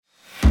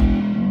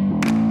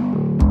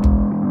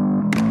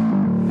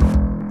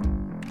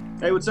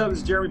Hey, what's up? This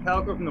is Jeremy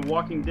Palco from The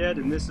Walking Dead,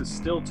 and this is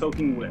Still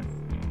Toking With.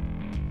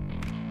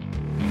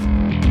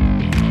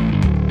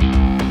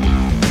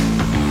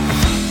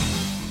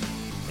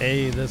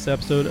 Hey, this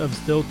episode of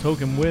Still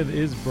Toking With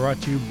is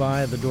brought to you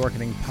by the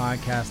Dorkening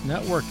Podcast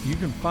Network. You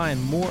can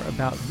find more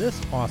about this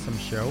awesome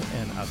show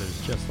and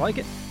others just like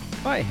it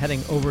by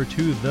heading over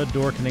to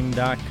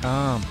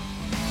thedorkening.com.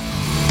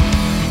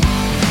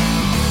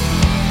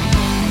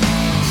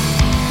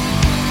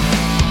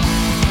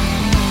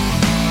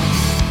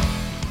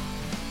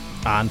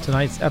 On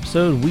tonight's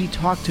episode, we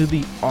talk to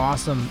the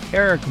awesome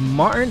Eric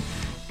Martin,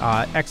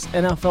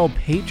 ex-NFL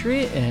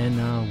Patriot,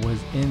 and was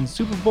in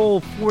Super Bowl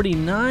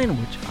 49,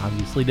 which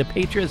obviously the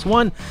Patriots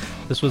won.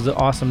 This was an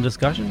awesome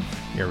discussion.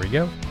 Here we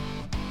go.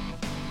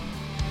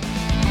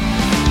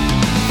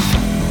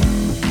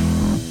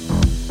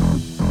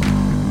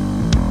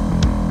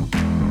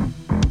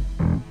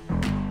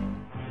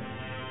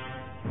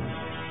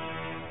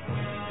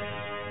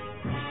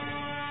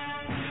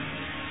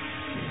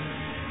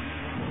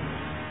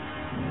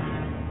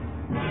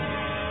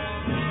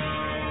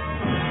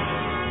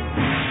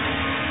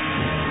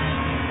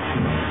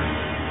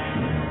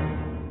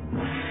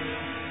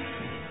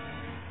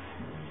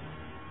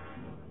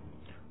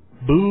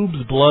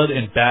 Boobs, Blood,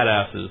 and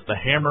Badasses, the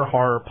Hammer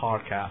Horror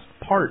Podcast,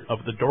 part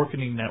of the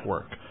Dorkening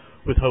Network,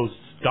 with hosts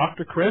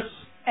Dr. Chris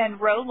and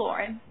Ro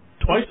Lauren.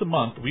 Twice a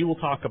month, we will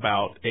talk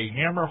about a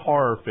Hammer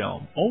horror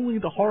film, only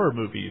the horror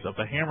movies of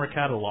the Hammer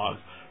catalog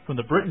from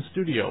the Britain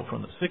studio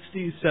from the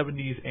 60s,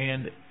 70s,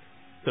 and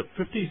the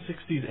 50s,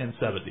 60s, and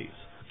 70s.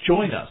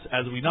 Join us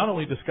as we not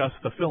only discuss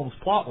the film's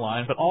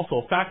plotline, but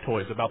also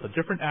factoids about the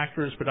different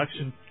actors,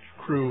 production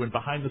crew, and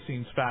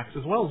behind-the-scenes facts,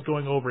 as well as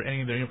going over any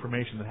of the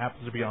information that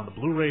happens to be on the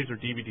Blu-rays or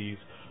DVDs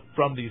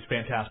from these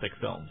fantastic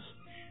films.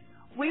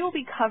 We will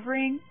be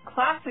covering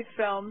classic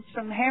films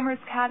from Hammer's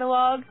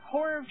catalog: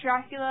 Horror of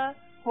Dracula,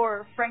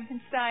 Horror of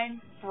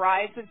Frankenstein,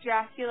 Brides of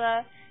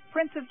Dracula,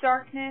 Prince of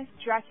Darkness,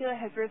 Dracula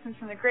Has Risen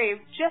from the Grave,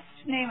 just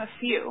to name a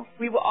few.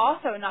 We will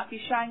also not be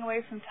shying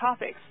away from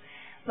topics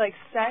like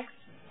sex,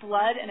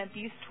 blood, and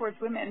abuse towards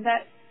women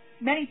that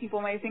many people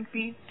may think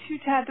be too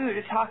taboo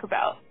to talk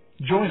about.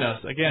 Join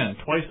us, again,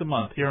 twice a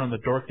month here on the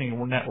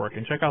Dorkening Network,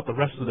 and check out the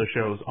rest of the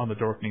shows on the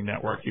Dorkening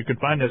Network. You can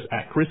find us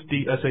at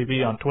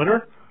ChrisDSAV on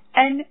Twitter.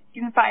 And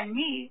you can find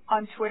me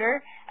on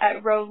Twitter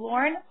at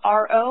RoLauren,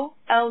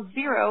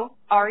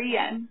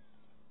 ROL0REN.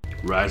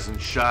 Rise and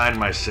shine,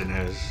 my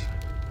sinners.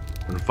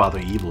 When Father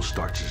Evil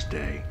starts his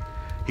day,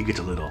 he gets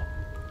a little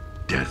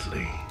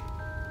deadly.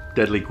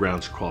 Deadly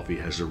Grounds coffee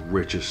has the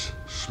richest,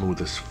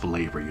 smoothest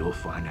flavor you'll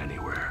find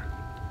anywhere.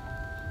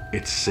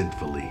 It's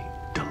sinfully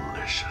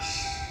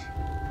delicious.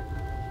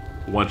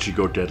 Once you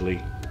go deadly,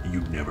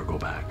 you never go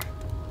back.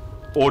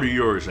 Order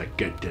yours at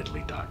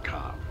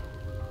getdeadly.com.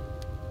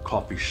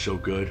 Coffee's so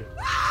good,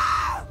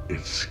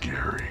 it's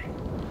scary.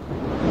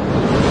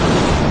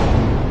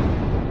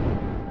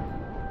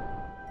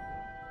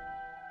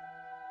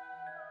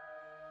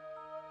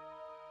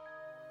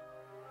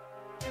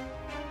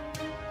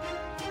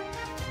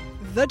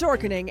 The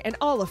Dorkening and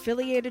all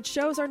affiliated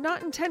shows are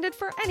not intended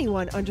for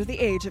anyone under the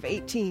age of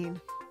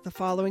 18. The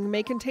following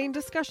may contain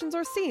discussions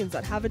or scenes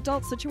that have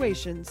adult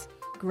situations,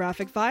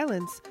 graphic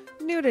violence,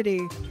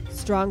 nudity,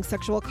 strong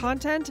sexual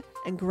content,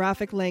 and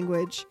graphic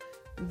language.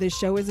 This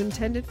show is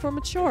intended for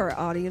mature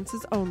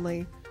audiences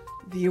only.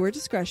 Viewer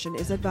discretion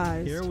is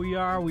advised. Here we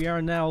are. We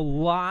are now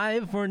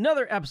live for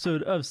another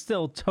episode of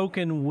Still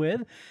Toking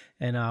With,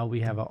 and we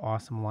have an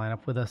awesome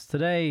lineup with us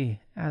today.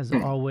 As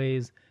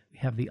always, we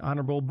have the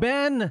Honorable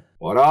Ben.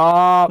 What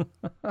up?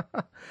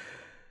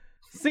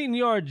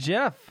 Senior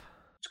Jeff.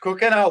 It's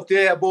cooking out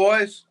there,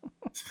 boys.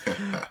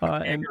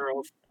 And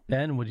girls.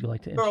 Ben, would you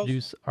like to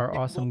introduce our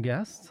awesome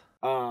guest?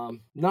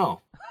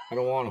 No, I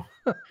don't want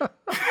to.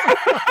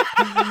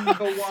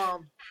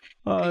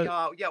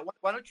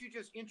 Why don't you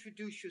just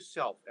introduce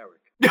yourself,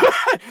 Eric?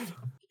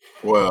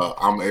 Well,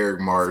 I'm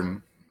Eric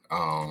Martin,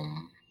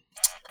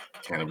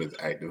 cannabis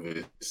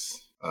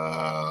activist,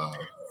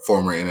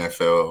 former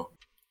NFL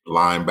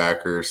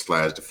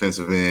linebacker /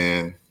 defensive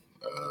end,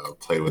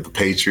 played with the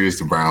Patriots,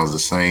 the Browns, the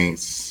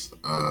Saints,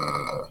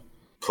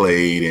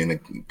 played in the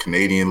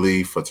Canadian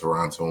League for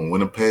Toronto and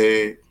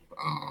Winnipeg,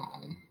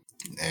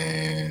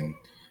 and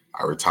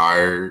I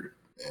retired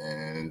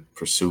and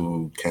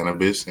pursued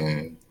cannabis,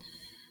 and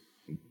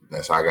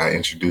that's how I got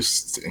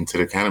introduced into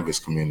the cannabis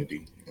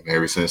community. And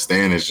ever since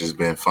then, it's just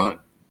been fun.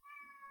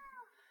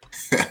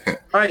 All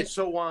right,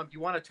 so do you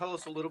want to tell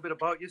us a little bit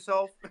about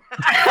yourself?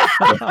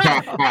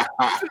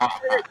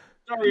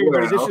 Sorry,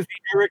 everybody. This is the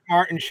Eric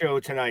Martin show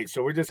tonight,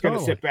 so we're just going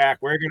to sit back.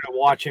 We're going to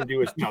watch him do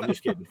his. No, I'm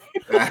just kidding.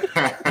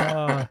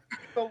 I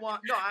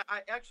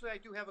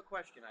do have a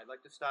question. I'd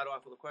like to start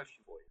off with a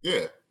question for you.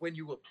 Yeah. When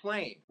you were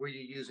playing, were you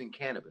using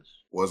cannabis?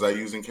 Was I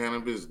using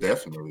cannabis?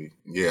 Definitely.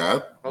 Yeah.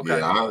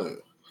 Okay.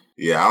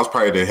 I was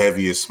probably the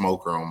heaviest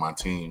smoker on my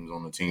teams,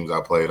 on the teams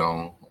I played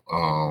on.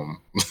 I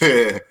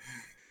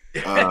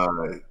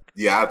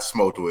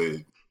smoked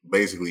with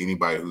basically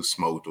anybody who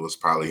smoked was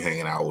probably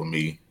hanging out with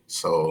me.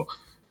 So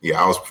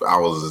yeah,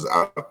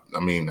 I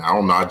mean, I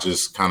don't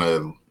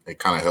know. It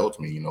kind of helped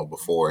me,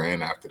 before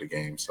and after the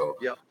game. So,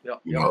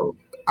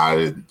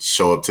 I'd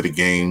show up to the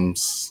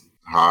games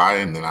high,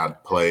 and then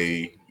I'd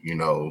play,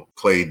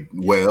 played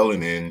well,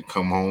 and then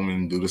come home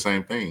and do the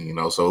same thing,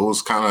 So it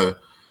was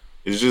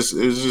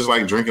just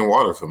like drinking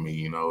water for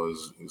me, It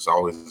was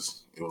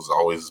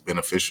always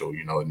beneficial,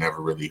 It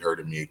never really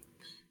hurted me. It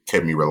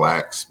kept me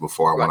relaxed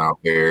before I went out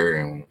there,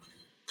 and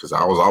because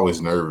I was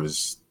always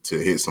nervous to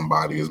hit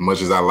somebody. As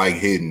much as I like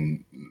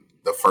hitting,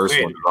 the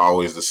first one is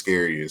always the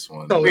scariest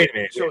one. So wait a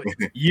minute. So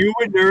you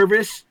were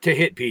nervous to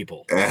hit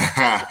people.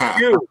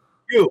 You.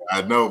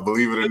 I know,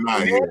 believe it or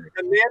not.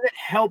 The man that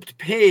helped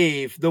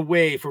pave the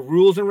way for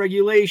rules and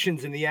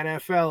regulations in the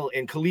NFL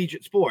and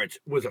collegiate sports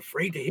was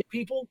afraid to hit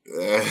people?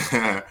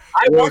 The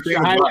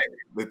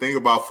thing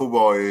about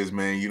football is,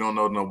 man, you don't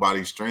know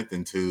nobody's strength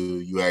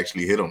until you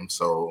actually hit them.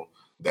 So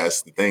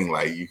that's the thing.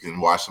 Like, you can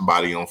watch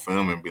somebody on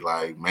film and be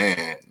like,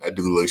 man, that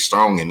dude looks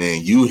strong. And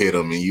then you hit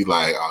him and you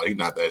like, oh, he's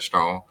not that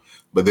strong.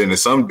 But then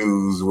there's some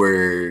dudes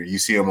where you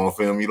see him on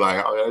film, you're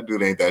like, oh, that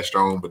dude ain't that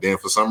strong. But then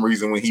for some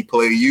reason, when he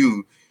play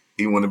you,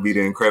 he want to be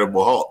the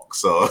Incredible Hulk.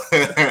 So,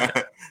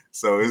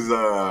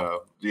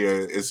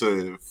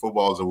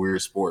 football is a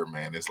weird sport,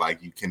 man. It's like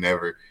it's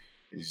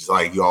just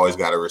like you always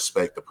got to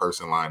respect the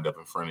person lined up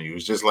in front of you.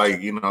 It's just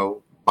like,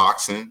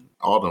 boxing,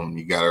 all of them,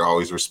 you got to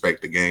always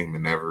respect the game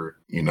and never,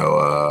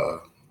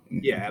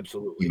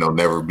 absolutely.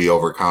 Never be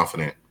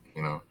overconfident,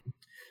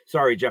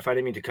 Sorry, Jeff, I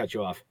didn't mean to cut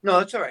you off. No,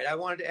 that's all right. I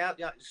wanted to ask.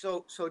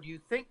 So do you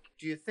think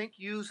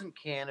using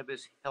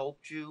cannabis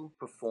helped you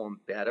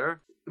perform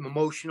better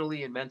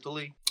emotionally and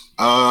mentally?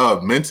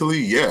 Mentally,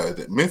 yeah,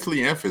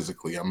 mentally and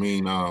physically. I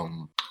mean,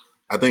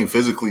 I think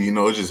physically,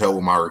 it just helped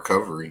with my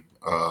recovery.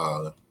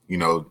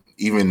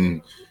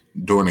 Even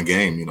during the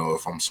game,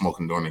 if I'm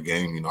smoking during the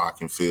game, I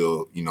can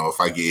feel, if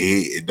I get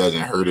hit, it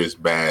doesn't hurt as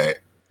bad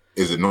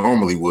as it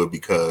normally would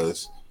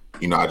because,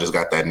 I just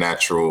got that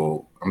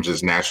I'm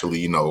just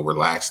naturally,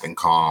 relaxed and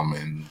calm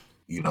and,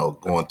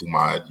 going through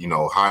my,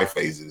 high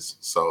phases.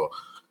 So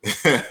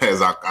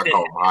as I call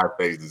them high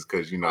phases,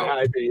 because,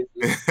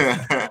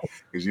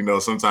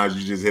 because, sometimes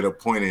you just hit a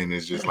point and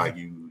it's just like,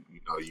 you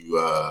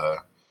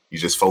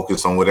just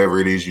focus on whatever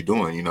it is you're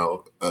doing,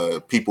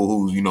 people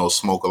who,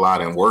 smoke a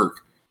lot and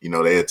work,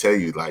 they'll tell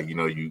you like,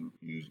 you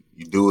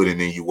do it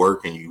and then you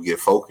work and you get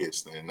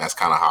focused. And that's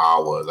kind of how I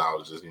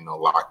was just,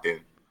 locked in.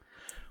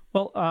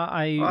 Well,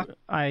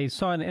 I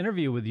saw an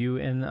interview with you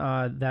and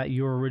that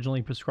you were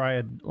originally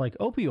prescribed like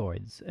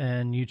opioids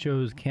and you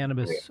chose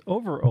cannabis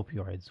over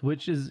opioids,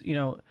 which is,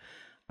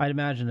 I'd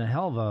imagine a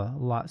hell of a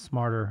lot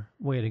smarter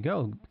way to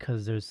go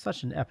because there's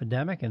such an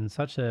epidemic and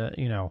such a,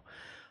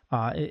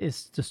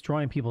 it's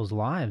destroying people's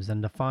lives,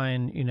 and to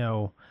find,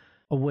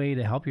 a way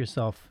to help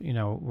yourself,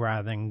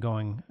 rather than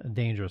going a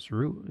dangerous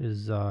route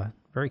is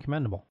very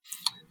commendable.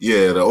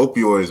 Yeah, the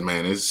opioids,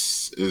 man,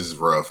 is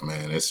rough,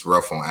 man. It's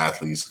rough on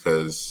athletes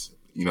because,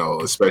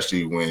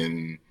 especially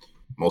when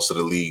most of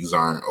the leagues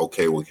aren't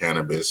okay with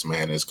cannabis,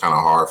 man, it's kind of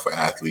hard for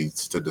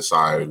athletes to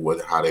decide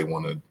how they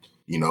want to,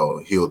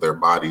 heal their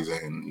bodies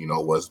and,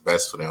 what's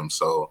best for them.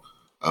 So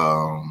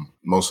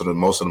most of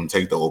them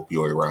take the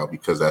opioid route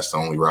because that's the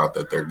only route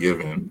that they're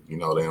given. They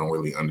don't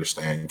really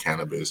understand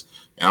cannabis.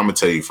 And I'm gonna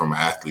tell you from an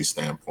athlete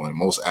standpoint,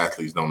 most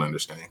athletes don't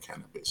understand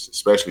cannabis,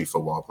 especially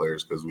football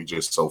players, because we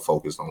just so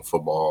focused on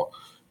football.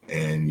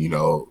 And,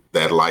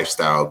 that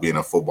lifestyle, being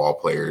a football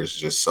player is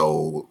just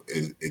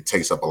it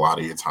takes up a lot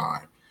of your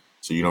time.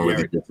 So you don't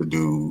really get to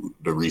do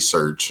the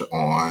research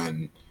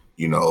on,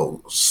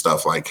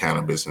 stuff like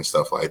cannabis and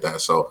stuff like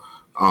that. So,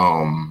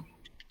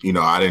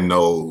 I didn't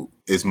know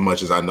as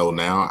much as I know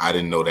now. I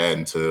didn't know that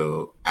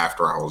until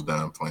after I was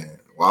done playing.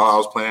 While I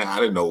was playing, I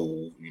didn't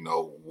know,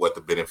 what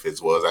the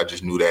benefits was. I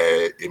just knew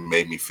that it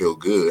made me feel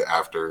good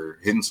after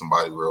hitting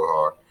somebody real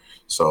hard.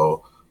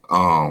 So,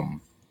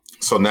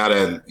 so now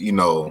that,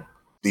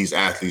 these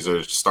athletes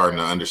are starting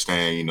to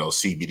understand,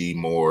 CBD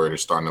more, they're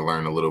starting to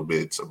learn a little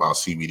bit about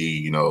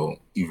CBD,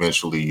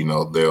 eventually,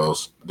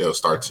 they'll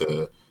start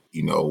to,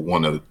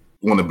 want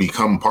to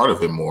become part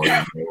of it more.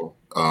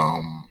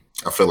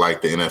 I feel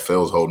like the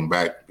NFL is holding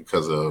back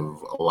because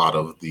of a lot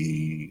of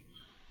the,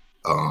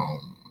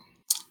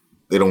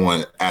 they don't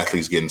want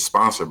athletes getting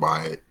sponsored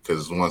by it,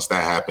 because once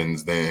that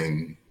happens,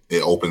 then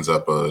it opens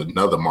up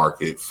another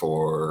market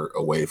for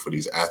a way for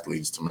these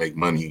athletes to make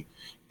money,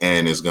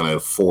 and it's going to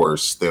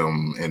force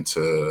them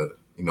into,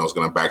 it's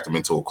going to back them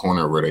into a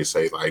corner where they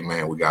say like,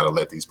 man, we got to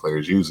let these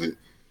players use it.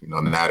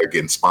 Now they're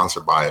getting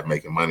sponsored by it,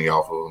 making money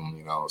off of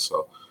them,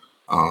 so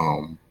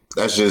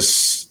that's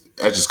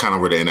just kind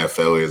of where the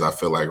NFL is. I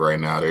feel like right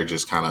now they're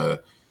just kind of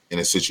in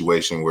a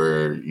situation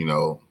where,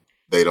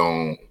 they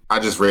don't. I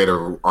just read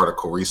an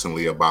article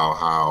recently about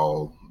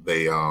how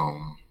they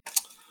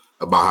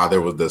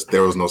there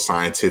was no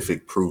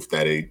scientific proof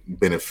that it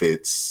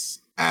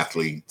benefits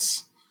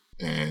athletes,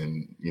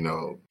 and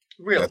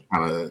Really?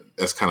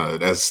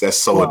 That's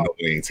so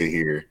annoying to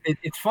hear.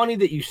 It's funny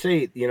that you say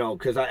it,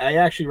 because I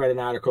actually read an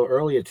article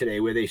earlier today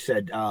where they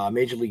said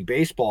Major League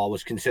Baseball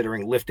was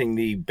considering lifting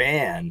the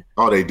ban.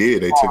 Oh, they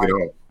did. They took it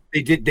off.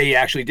 They did. They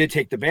actually did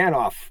take the ban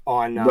off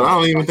on. But I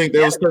don't even think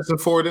they was testing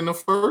for it in the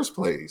first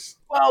place.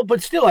 Well,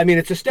 but still, I mean,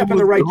 it's a step in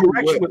the right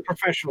direction with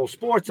professional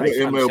sports. What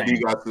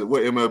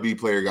MLB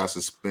player got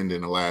suspended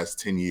in the last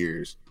 10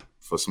 years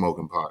for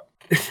smoking pot?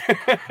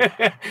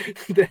 I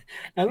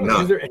don't know.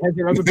 Has there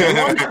ever been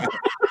one?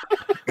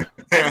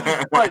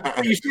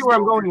 But you see where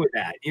I'm going with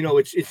that.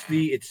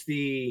 It's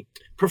the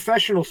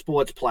professional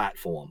sports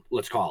platform,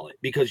 let's call it,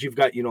 because you've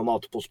got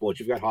multiple sports.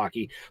 You've got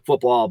hockey,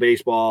 football,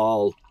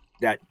 baseball,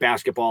 that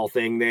basketball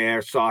thing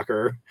there,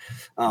 soccer,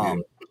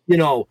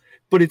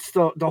 but it's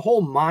the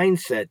whole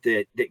mindset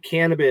that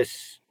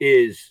cannabis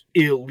is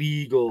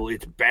illegal,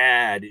 it's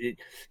bad,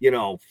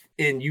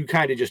 and you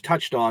kind of just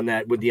touched on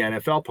that with the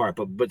NFL part,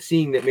 but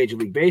seeing that Major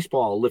League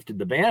Baseball lifted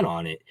the ban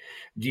on it,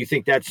 do you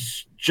think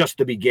that's just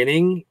the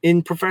beginning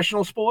in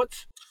professional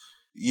sports?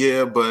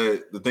 Yeah,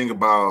 but the thing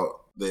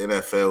about the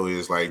NFL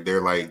is they're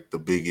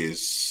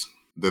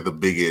the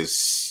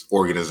biggest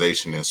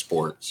organization in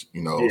sports,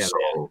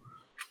 so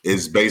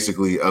it's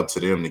basically up to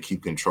them to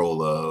keep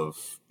control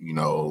of,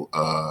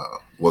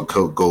 what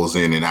goes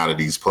in and out of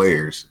these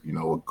players,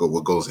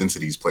 what goes into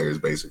these players,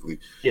 basically.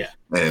 Yeah.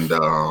 And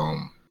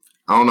I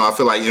don't know. I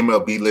feel like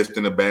MLB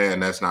lifting the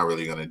ban, that's not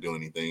really going to do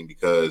anything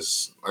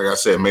because, like I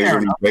said, Major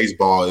League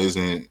Baseball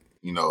isn't,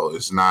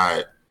 it's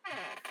not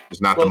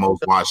the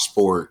most watched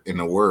sport in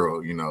the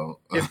world,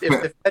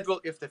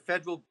 If the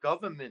federal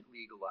government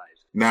legalized.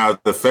 Now,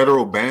 if the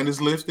federal ban is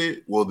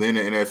lifted, well, then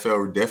the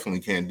NFL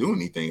definitely can't do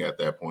anything at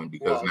that point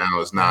because now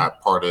it's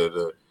not part of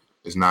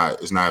it's not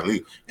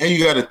legal. And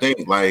you got to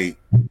think the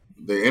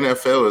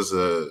NFL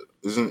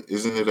isn't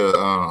it a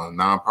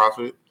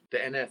nonprofit? The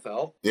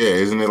NFL? Yeah,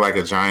 isn't it like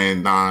a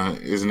giant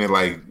isn't it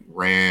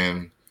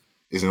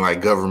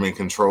government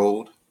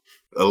controlled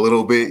a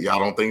little bit? Y'all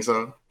don't think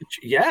so?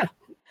 Yeah.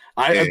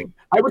 I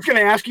was going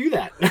to ask you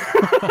that.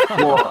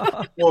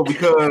 well,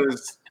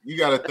 because you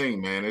got to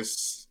think, man,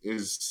 it's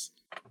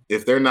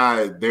if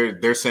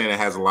they're saying it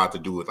has a lot to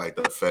do with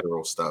the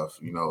federal stuff,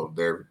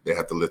 they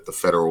have to lift the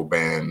federal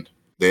ban.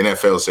 The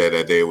NFL said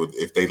that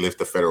if they lift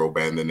the federal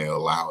ban, then they'll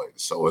allow it.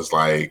 So it's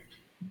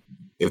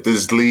if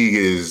this league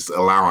is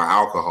allowing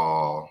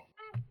alcohol,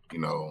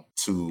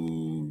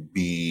 to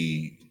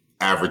be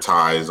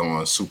advertised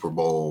on Super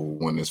Bowl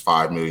when there's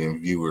 5 million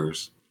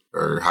viewers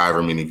or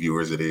however many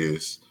viewers it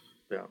is,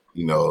 they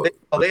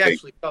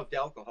actually shoved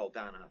alcohol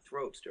down our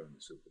throats during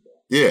the Super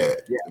Bowl. Yeah,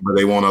 but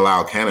they won't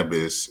allow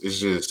cannabis. It's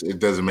just it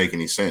doesn't make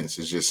any sense.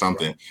 It's just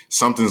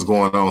something's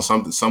going on.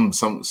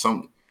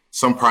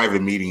 Some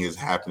private meeting is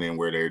happening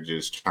where they're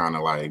just trying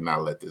to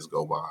not let this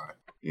go by.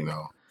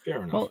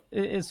 Fair enough. Well,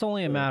 it's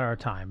only a matter of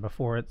time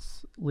before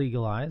it's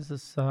legalized.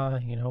 It's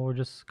we're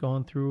just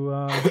going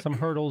through some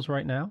hurdles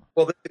right now.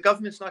 Well, the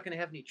government's not going to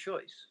have any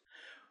choice.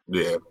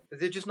 Yeah,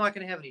 they're just not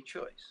going to have any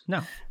choice.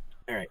 No.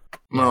 All right.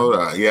 No,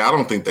 I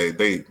don't think they'll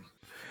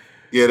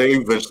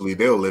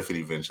lift it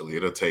eventually.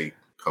 It'll take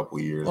a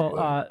couple years. Well,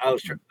 I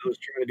was trying to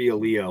be a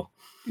Leo.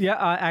 Yeah,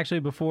 actually,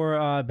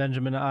 before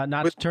Benjamin,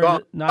 not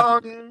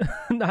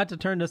to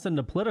turn this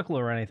into political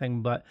or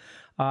anything, but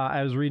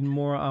I was reading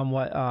more on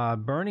what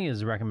Bernie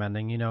is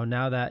recommending.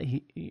 Now that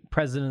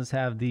presidents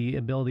have the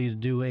ability to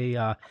do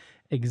a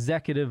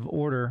executive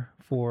order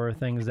for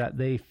things that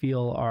they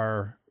feel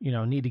are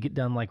need to get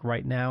done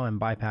right now and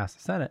bypass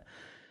the Senate.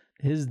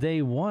 His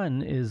day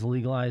one is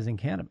legalizing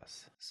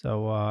cannabis.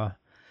 So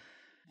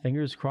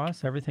fingers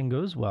crossed, everything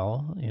goes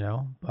well.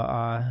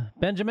 But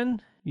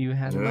Benjamin, you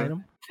had an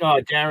item.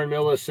 Darren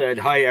Miller said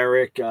hi,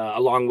 Eric,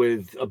 along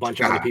with a bunch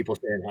of other people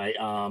saying hi.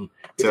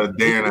 Tell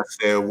Darren I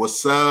said,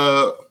 "What's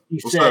up?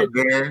 What's up,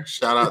 Darren?"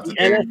 Shout out to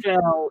Darren.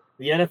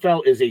 The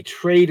NFL is a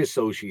trade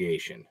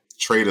association.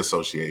 Trade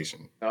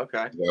association.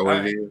 Okay. Is that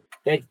what it is?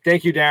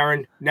 Thank you,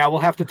 Darren. Now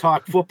we'll have to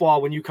talk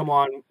football when you come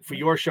on for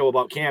your show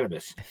about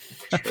cannabis.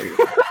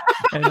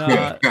 And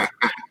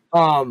all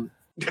I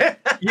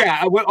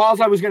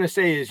was going to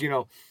say is,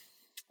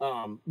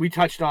 we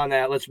touched on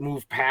that. Let's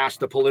move past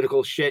the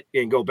political shit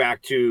and go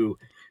back to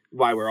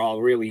why we're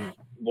all really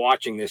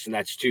watching this, and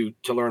that's to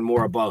learn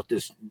more about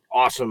this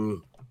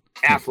awesome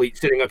athlete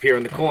sitting up here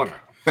in the corner.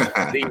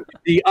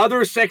 The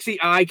other sexy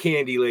eye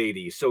candy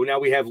lady. So now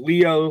we have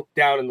Leo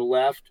down in the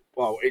left.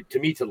 Well,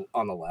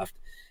 on the left,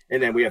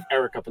 and then we have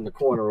Eric up in the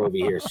corner over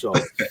here. So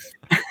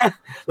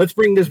let's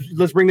bring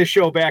this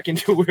show back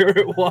into where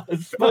it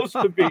was supposed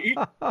to be.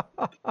 Well,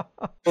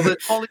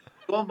 that's only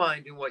your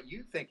mind and what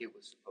you think it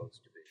was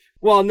supposed to be.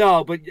 Well,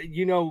 no, but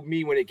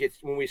me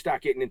when we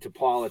start getting into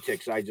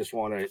politics, I just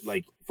want to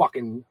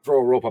fucking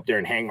throw a rope up there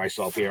and hang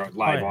myself here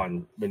live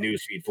on the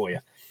news feed for you.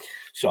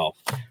 So,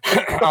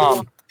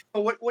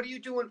 what are you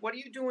doing? What are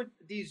you doing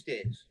these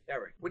days,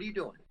 Eric? What are you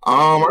doing?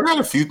 I got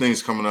a few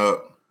things coming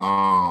up.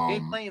 You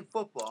ain't playing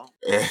football.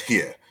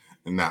 Yeah.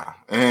 Nah.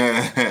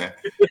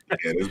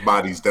 This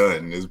body's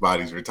done. This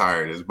body's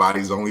retired. This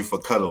body's only for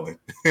cuddling.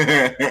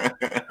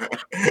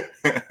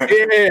 It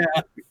Yeah.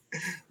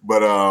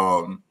 But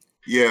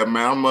yeah,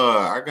 man,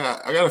 I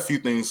got a few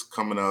things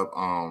coming up.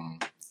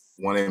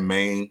 One in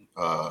Maine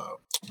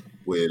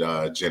with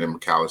Janet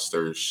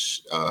McAllister.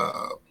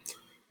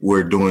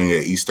 We're doing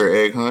an Easter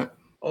egg hunt.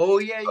 Oh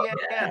yeah.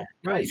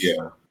 Nice.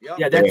 Yeah.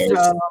 Yeah, that's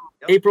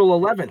April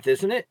 11th,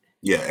 isn't it?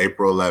 Yeah,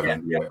 April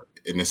 11th. Yeah.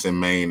 And it's in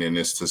Maine, and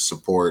it's to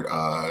support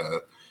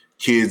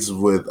kids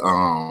with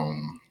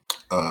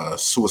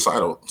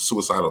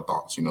suicidal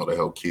thoughts. You know, to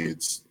help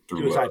kids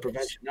through suicide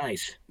prevention.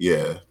 Nice.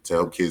 Yeah, to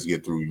help kids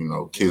get through. You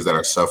know, kids that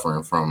are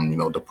suffering from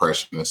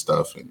depression and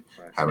stuff, and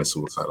having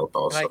suicidal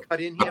thoughts. Can I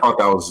cut in here? I thought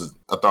that was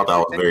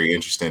very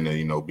interesting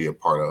to be a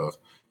part of.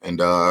 And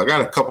I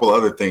got a couple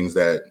other things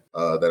that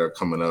are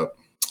coming up.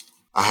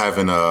 I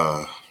haven't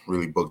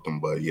really booked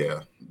them, but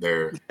yeah,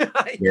 they're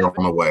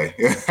on the way.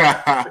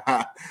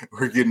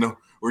 We're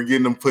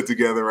getting them put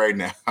together right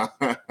now.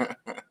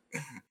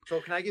 So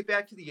can I get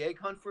back to the egg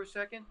hunt for a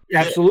second?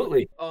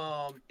 Absolutely.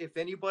 If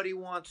anybody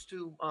wants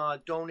to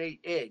donate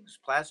eggs,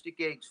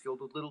 plastic eggs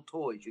filled with little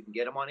toys, you can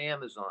get them on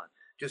Amazon.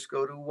 Just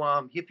go to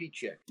Hippie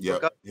Chick. Yeah,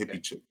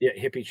 Hippie Chick. Yeah,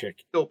 Hippie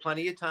Chick. Still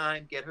plenty of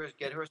time. Get her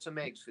some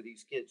eggs for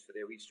these kids for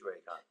their Easter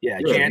egg hunt. Yeah,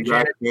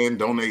 Janet,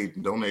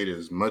 donate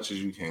as much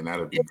as you can.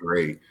 That'd be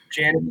great.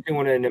 Janet's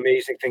doing an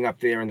amazing thing up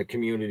there in the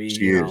community.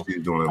 She's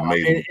doing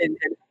amazing. And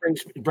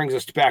it brings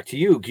us back to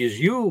you, because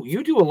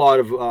you do a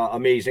lot of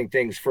amazing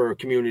things for a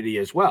community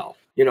as well.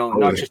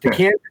 Not just the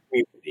cannabis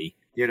community.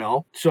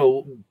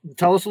 So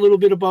tell us a little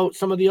bit about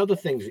some of the other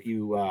things that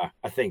you are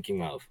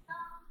thinking of.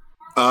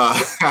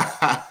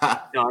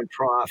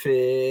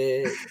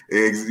 Nonprofit.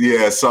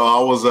 Yeah, so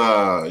I was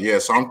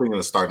so I'm thinking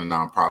of starting a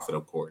nonprofit,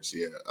 of course.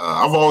 Yeah.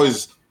 I've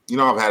always,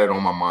 I've had it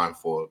on my mind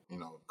for a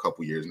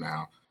couple years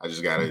now. I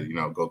just gotta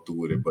go through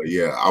with it. But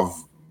yeah, I've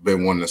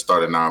been wanting to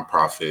start a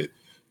nonprofit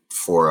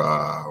for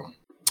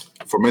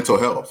mental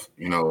health,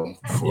 for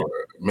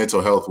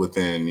mental health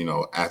within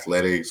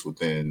athletics,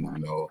 within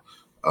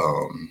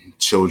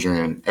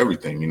children,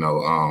 everything.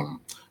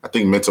 I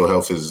think mental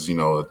health is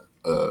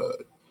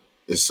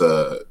it's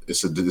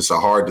a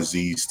hard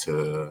disease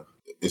to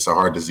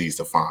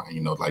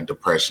find, like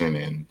depression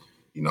and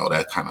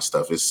that kind of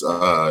stuff. It's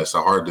a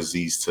hard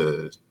disease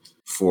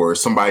for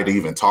somebody to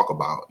even talk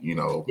about.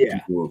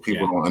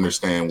 People don't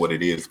understand what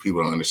it is.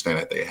 People don't understand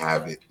that they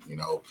have it.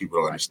 People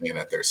don't understand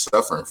that they're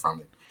suffering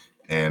from it.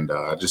 And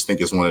I just think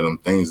it's one of them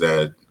things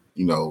that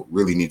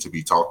really need to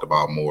be talked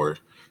about more,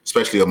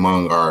 especially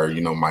among our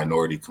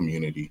minority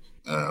community.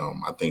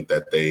 I think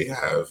that they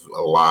have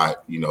a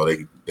lot.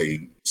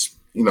 They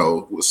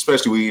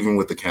especially even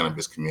with the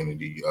cannabis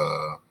community,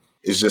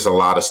 it's just a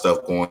lot of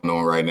stuff going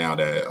on right now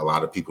that a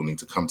lot of people need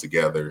to come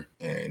together.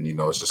 And,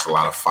 it's just a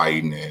lot of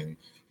fighting and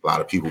a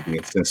lot of people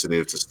being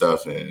sensitive to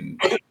stuff. And,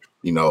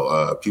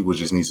 people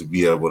just need to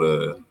be able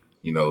to,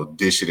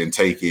 dish it and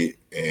take it.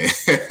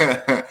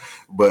 And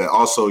but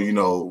also,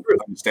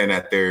 understand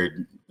that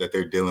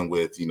they're dealing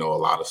with, a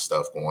lot of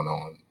stuff going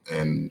on.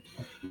 And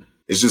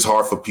it's just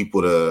hard for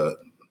people to,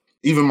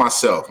 even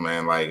myself,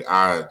 man, like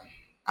I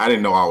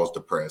didn't know I was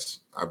depressed.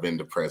 I've been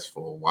depressed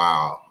for a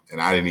while,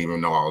 and I didn't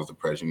even know I was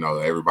depressed.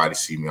 Everybody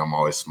see me, I'm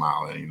always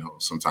smiling.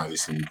 Sometimes they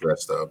see me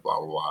dressed up, blah,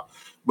 blah, blah.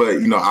 But,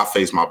 I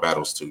face my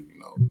battles too.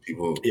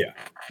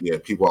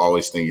 People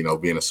always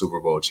think, being a Super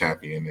Bowl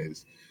champion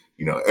is,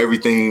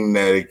 everything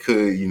that it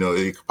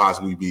could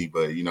possibly be.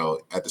 But,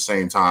 at the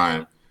same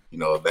time,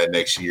 that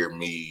next year,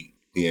 me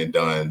being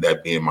done,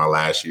 that being my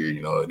last year,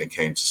 and it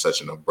came to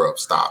such an abrupt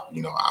stop.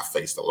 I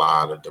faced a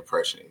lot of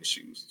depression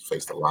issues,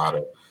 faced a lot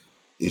of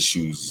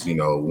issues,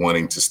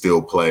 wanting to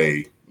still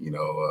play,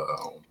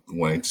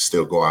 wanting to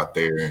still go out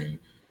there and,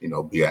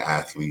 be an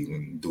athlete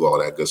and do all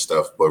that good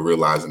stuff, but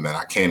realizing that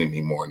I can't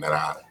anymore and that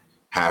I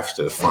have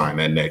to find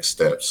that next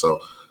step.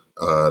 So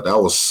that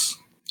was,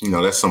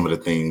 that's some of the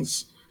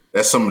things,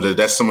 that's some of the,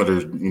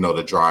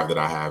 the drive that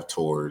I have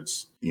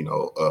towards,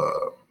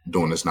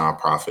 doing this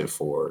nonprofit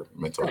for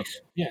mental health.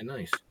 Yeah,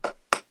 nice.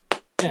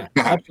 Yeah,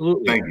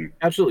 absolutely. Thank you.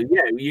 Absolutely.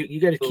 Yeah,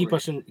 you got to keep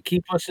us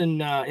in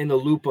the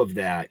loop of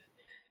that.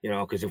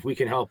 Because if we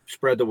can help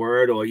spread the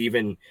word, or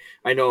even,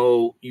 I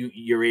know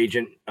your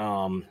agent,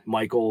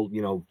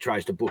 Michael,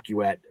 tries to book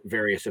you at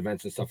various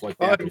events and stuff like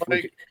that. If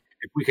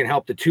we can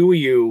help the two of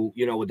you,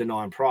 with the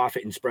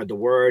nonprofit and spread the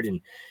word,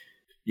 and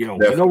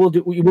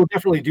we'll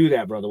definitely do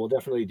that, brother. We'll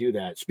definitely do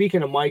that.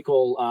 Speaking of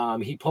Michael,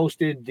 he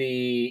posted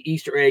the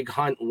Easter egg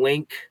hunt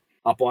link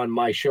up on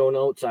my show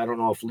notes. I don't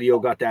know if Leo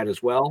got that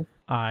as well.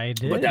 I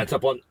did. But that's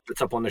up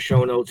on the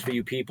show notes for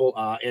you people.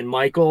 And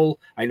Michael,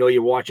 I know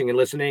you're watching and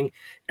listening.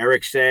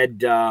 Eric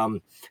said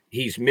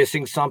he's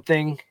missing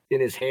something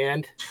in his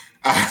hand.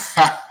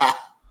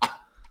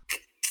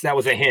 That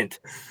was a hint.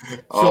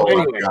 Oh,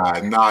 anyway. My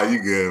God. Nah,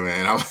 you good,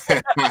 man.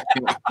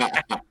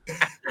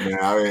 Man,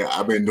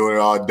 I've been doing it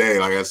all day.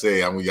 Like I said,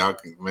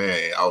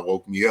 y'all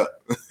woke me up.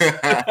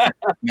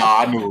 No,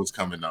 I knew it was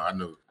coming. No, I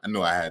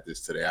knew I had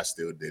this today. I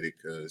still did it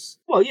because.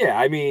 Well, yeah.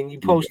 I mean, you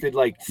posted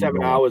like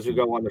 7 hours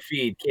ago on the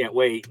feed. Can't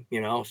wait,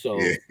 So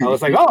I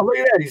was like, oh, look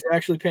at that. He's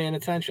actually paying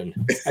attention.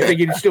 I think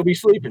he'd still be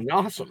sleeping.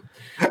 Awesome.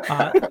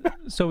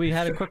 So we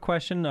had a quick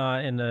question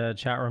in the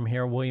chat room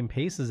here. William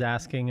Pace is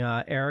asking,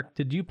 Eric,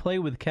 did you play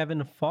with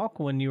Kevin Falk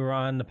when you were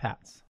on the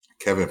Pats?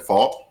 Kevin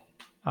Falk?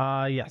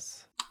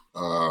 Yes.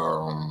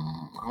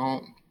 I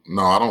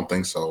don't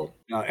think so.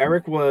 No,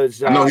 Eric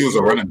was. I know he was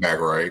a running back,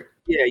 right?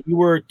 Yeah, you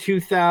were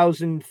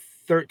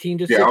 2013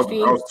 to 16.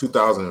 I was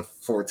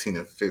 2014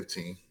 and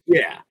 15.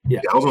 Yeah.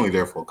 I was only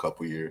there for a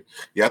couple years.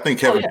 Yeah, I think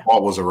Kevin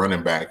Falk was a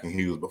running back, and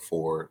he was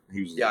before.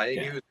 He was. Yeah, I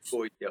think he was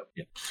before. Yep.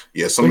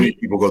 Yeah, so many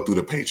people go through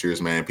the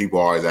Patriots, man. People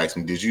always ask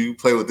me, "Did you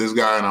play with this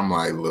guy?" And I'm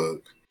like,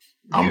 "Look,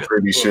 I'm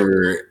pretty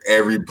sure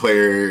every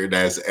player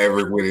that's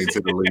ever went into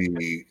the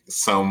league,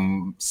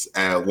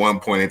 at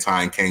one point in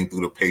time came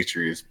through the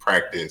Patriots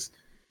practice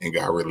and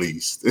got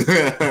released."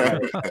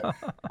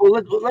 Well,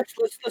 let's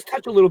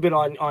touch a little bit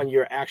on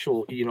your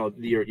actual,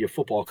 your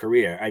football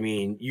career. I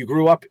mean, you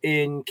grew up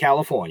in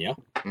California.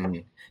 Mm-hmm.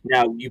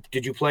 Now,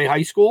 did you play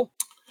high school?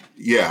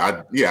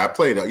 I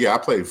played. I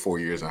played 4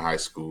 years in high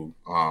school.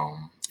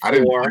 I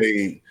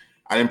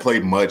didn't play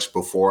much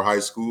before high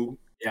school.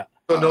 Yeah.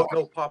 So no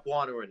Pop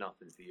Warner or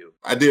nothing for you.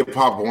 I did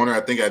Pop Warner.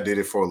 I think I did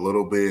it for a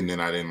little bit, and then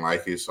I didn't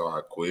like it, so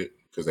I quit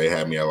because they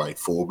had me at like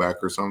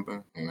fullback or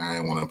something, and I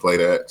didn't want to play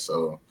that.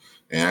 So,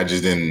 and I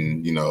just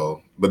didn't,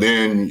 But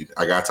then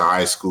I got to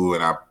high school,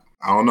 and I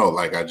don't know,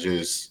 like I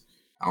just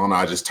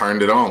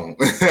turned it on.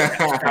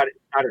 started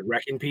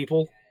wrecking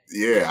people.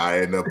 Yeah, I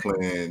ended up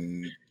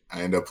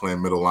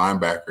playing middle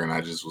linebacker, and I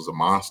just was a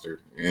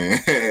monster.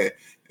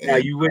 Yeah,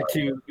 you went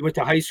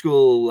to high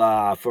school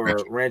for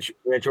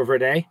Rancho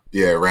Verde.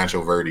 Yeah,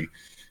 Rancho Verde.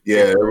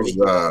 Yeah,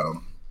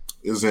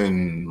 it was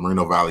in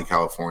Moreno Valley,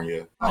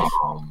 California. Nice.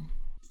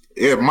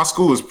 My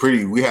school was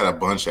pretty. We had a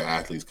bunch of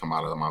athletes come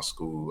out of my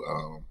school.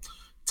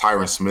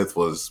 Tyron Smith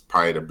was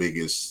probably the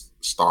biggest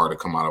star to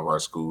come out of our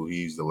school.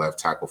 He's the left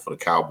tackle for the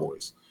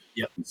Cowboys.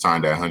 Yep. He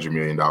signed that $100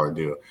 million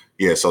deal.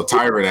 Yeah, so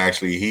Tyron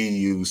actually, he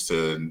used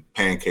to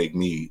pancake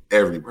me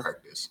every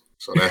practice.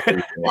 So that's the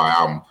reason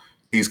why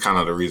he's kind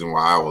of the reason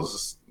why I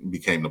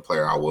became the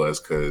player I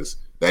was, because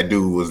that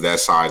dude was that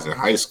size in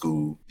high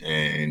school,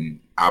 and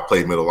I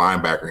played middle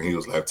linebacker and he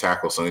was left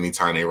tackle. So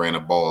anytime they ran a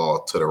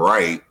ball to the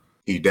right,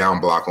 he down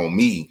block on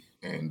me,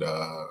 and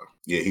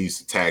he used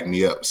to tag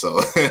me up.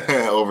 So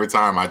over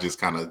time, I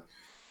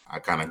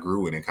kind of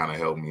grew it and kind of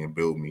helped me and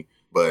built me.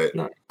 But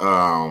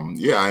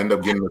I ended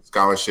up getting a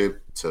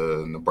scholarship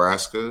to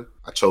Nebraska.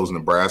 I chose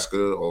Nebraska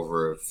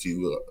over a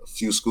few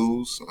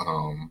schools,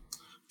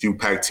 few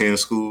Pac-10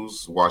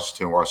 schools: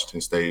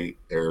 Washington State,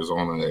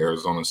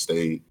 Arizona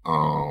State.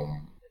 I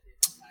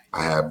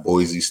had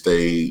Boise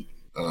State,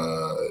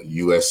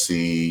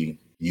 USC,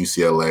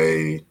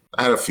 UCLA.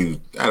 I had a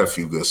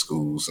few good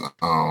schools.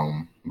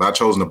 But I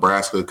chose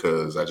Nebraska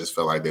because I just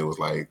felt like they was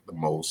like the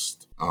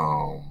most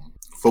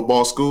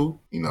football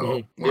school. When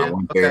I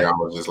went there, I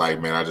was just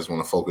like, man, I just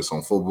want to focus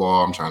on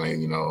football. I'm trying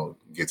to,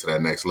 get to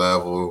that next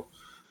level.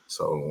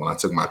 So when I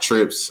took my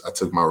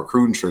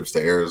recruiting trips to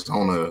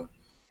Arizona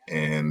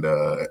and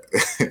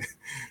to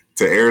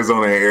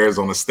Arizona and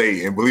Arizona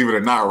State, and believe it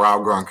or not,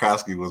 Rob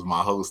Gronkowski was my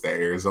host at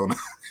Arizona.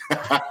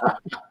 All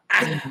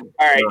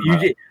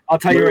right, I'll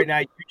tell you right now,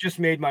 you just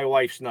made my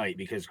wife's night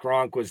because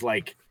Gronk was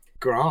like,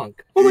 Gronk.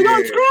 Oh my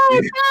God, it's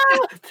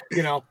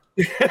Gronk!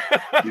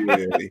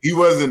 Yeah, he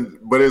wasn't,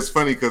 but it's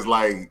funny because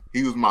like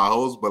he was my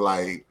host, but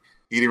like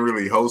he didn't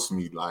really host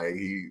me. Like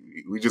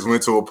we just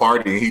went to a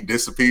party and he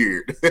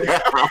disappeared.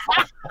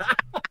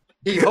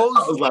 He hosted.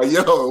 I was like,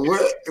 yo,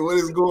 what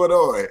is going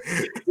on?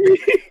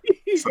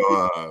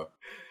 So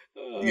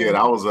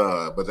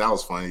that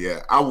was fun.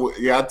 Yeah,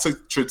 I took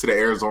a trip to the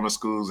Arizona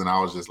schools and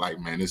I was just like,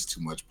 man, it's too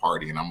much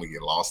partying. I'm gonna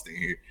get lost in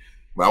here.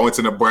 But I went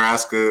to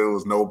Nebraska. It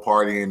was no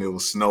partying. It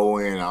was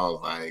snowing. I was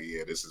like,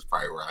 yeah, this is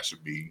probably where I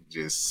should be.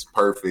 Just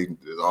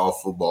perfect. It's all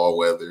football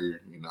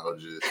weather.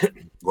 Just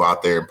go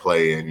out there and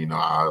play, and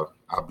I'll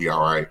be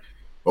all right.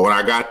 But when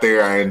I got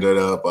there, I ended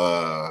up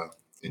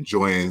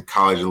enjoying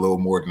college a little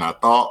more than I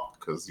thought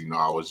because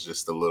I was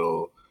just a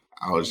little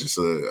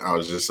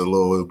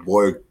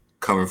boy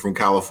coming from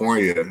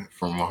California,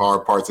 from the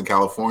hard parts of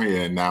California,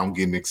 and now I'm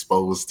getting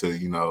exposed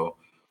to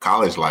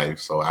college life.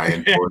 So I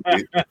enjoyed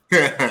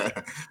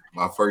it.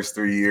 My first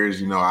 3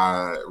 years,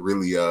 I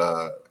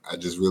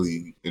just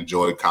really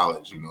enjoyed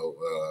college,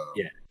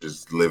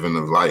 just living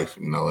the life,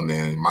 and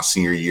then my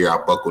senior year, I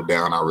buckled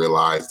down. I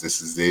realized this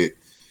is it.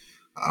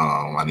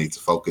 I need to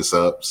focus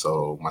up.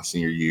 So my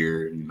senior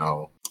year,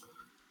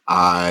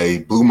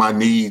 I blew my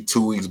knee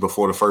 2 weeks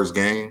before the first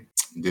game.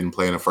 Didn't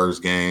play in the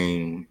first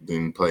game.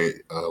 Didn't play.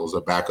 Was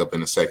a backup in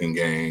the second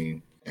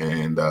game,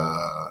 and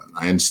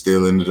I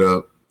still ended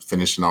up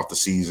finishing off the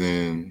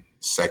season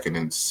second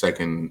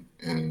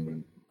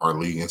in our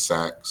league in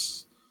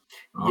sacks.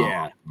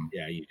 Yeah,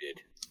 you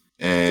did.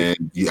 And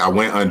I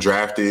went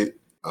undrafted.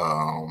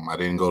 I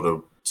didn't go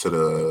to to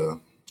the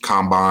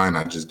combine.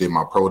 I just did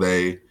my pro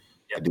day.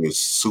 I did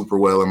super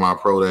well in my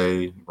pro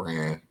day.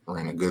 Ran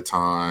a good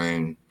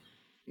time.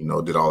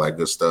 Did all that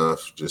good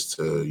stuff just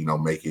to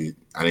make it.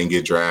 I didn't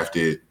get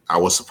drafted. I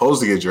was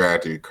supposed to get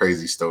drafted.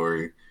 Crazy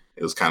story.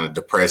 It was kind of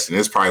depressing.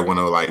 It's probably one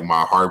of like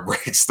my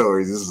heartbreak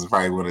stories. This is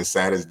probably one of the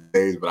saddest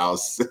days. But I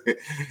was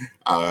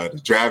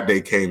the draft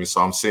day came, and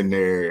so I'm sitting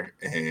there,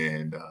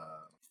 and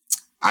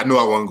I knew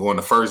I wasn't going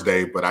the first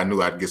day, but I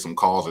knew I'd get some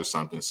calls or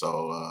something.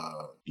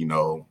 So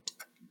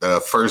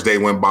the first day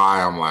went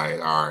by. I'm like,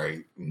 all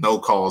right, no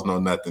calls, no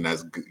nothing.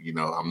 That's good.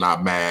 I'm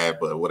not mad,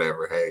 but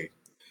whatever. Hey.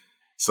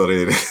 So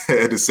then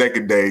the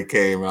second day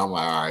came, and I'm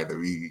like, all right, let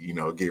me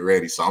get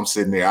ready. So I'm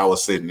sitting there. I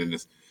was sitting in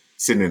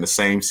the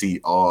same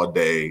seat all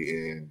day,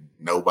 and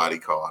nobody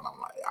called. And I'm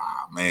like,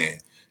 man.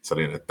 So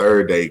then the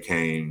third day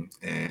came,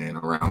 and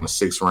around the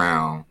 6th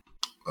round,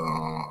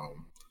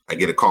 I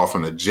get a call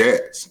from the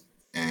Jets,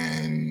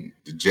 and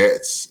the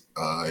Jets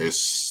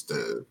is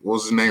what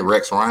was his name?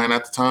 Rex Ryan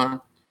at the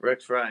time.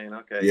 Rex Ryan,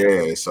 okay.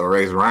 Yeah, so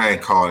Rex Ryan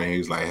called, and he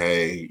was like,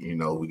 hey,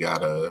 we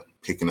got a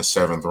pick in the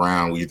 7th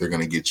round. We're either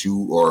going to get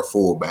you or a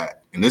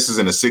fullback. And this is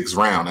in the 6th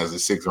round as the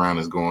 6th round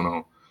is going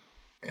on.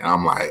 And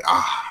I'm like,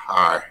 all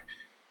right.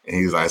 And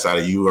he's like, it's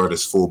either you or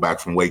this fullback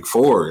from Wake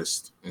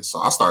Forest. And so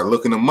I started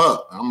looking him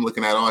up. I'm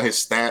looking at all his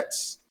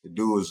stats. The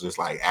dude was just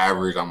like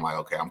average. I'm like,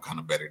 okay, I'm kind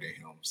of better than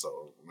him.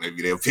 So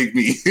maybe they'll pick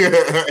me.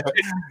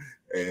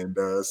 And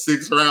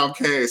 6th round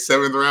came,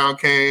 7th round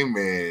came,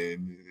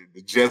 and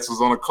the Jets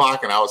was on the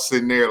clock, and I was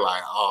sitting there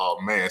like, oh,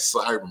 man.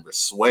 So I remember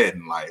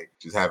sweating, like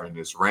just having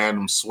this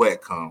random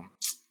sweat come.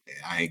 And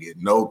I ain't get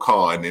no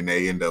call. And then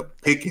they end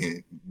up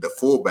picking the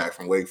fullback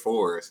from Wake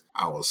Forest.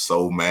 I was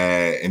so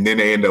mad. And then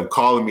they end up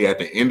calling me at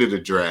the end of the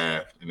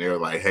draft, and they were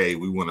like, hey,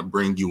 we want to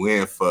bring you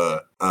in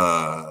for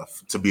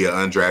to be an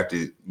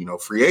undrafted,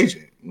 free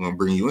agent. We want to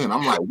bring you in.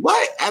 I'm like,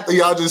 what? After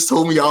y'all just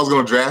told me y'all was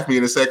going to draft me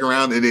in the 2nd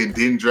round and then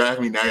didn't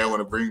draft me, now y'all want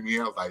to bring me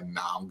in? I was like,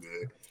 nah, I'm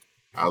good.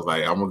 I was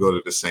like, I'm going to go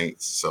to the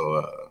Saints.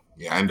 So,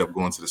 I ended up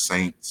going to the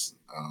Saints.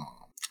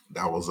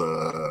 That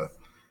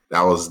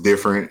was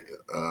different.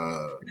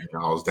 I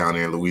was down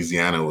there in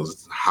Louisiana. It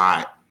was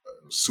hot,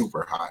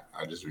 super hot.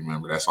 I just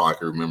remember. That's all I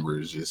can remember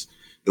is just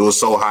it was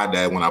so hot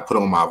that when I put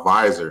on my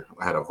visor,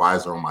 I had a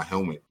visor on my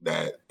helmet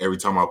that every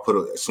time I put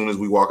it, as soon as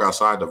we walk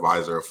outside, the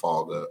visor would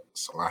fog up.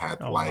 So I had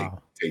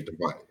to take the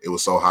visor. It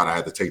was so hot, I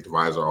had to take the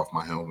visor off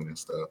my helmet and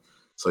stuff.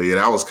 So, yeah,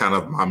 that was kind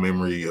of my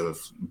memory of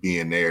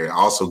being there. I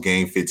also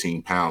gained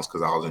 15 pounds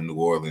because I was in New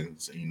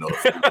Orleans. And,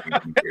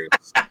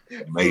 it's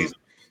amazing.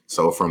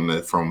 So from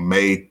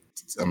May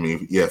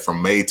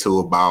to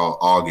about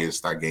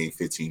August, I gained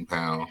 15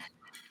 pounds.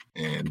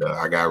 And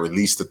I got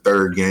released the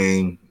 3rd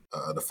game,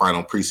 the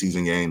final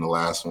preseason game, the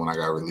last one I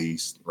got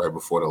released. Right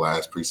before the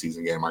last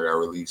preseason game, I got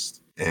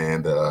released.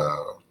 And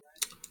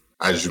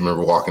I just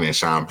remember walking in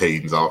Sean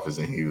Payton's office,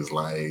 and he's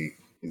like,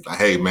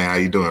 hey, man, how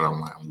you doing?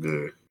 I'm like, I'm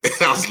good.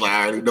 I was like,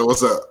 I already know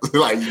what's up.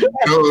 Like,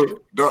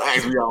 don't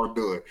ask me how I'm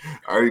doing.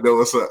 I already know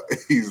what's up.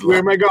 He's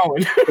where like, am I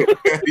going?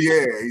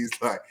 Yeah, he's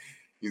like,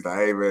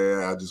 hey,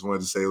 man, I just wanted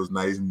to say it was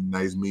nice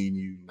meeting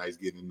you, nice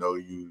getting to know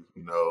you.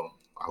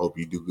 I hope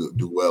you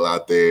do well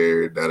out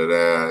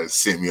there.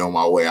 Sent me on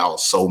my way. I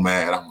was so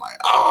mad. I'm like,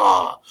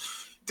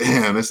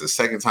 damn, this is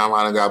the 2nd time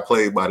I done got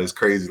played by this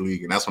crazy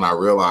league. And that's when I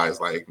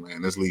realized, like,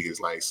 man, this league is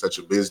like such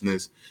a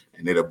business,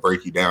 and it'll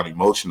break you down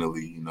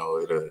emotionally.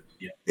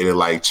 It'll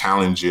like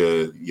challenge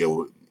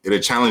it'll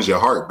challenge your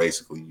heart,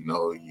 basically.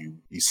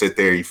 You sit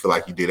there, you feel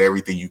like you did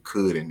everything you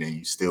could, and then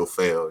you still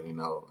fail. And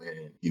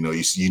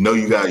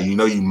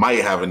you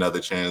might have another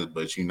chance,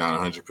 but you're not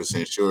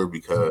 100% sure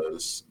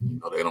because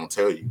they don't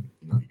tell you.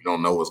 You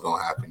don't know what's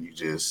gonna happen. You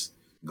just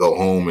go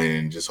home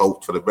and just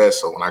hope for the best.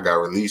 So when I got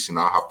released,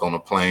 I hopped on a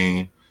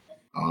plane,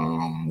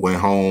 went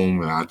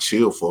home, and I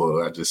chilled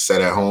I just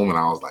sat at home, and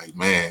I was like,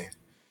 man,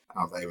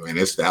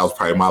 that was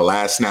probably my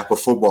last snap of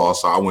football.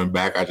 So I went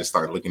back. I just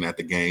started looking at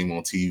the game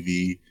on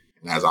TV.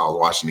 And as I was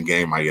watching the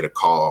game, I get a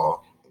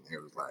call. And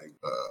it was like,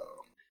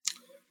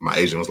 my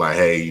agent was like,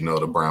 hey,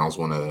 the Browns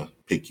want to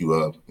pick you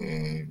up.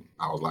 And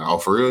I was like, oh,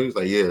 for real? He's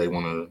like, yeah, they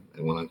want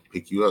to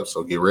pick you up.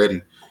 So get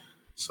ready.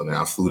 So then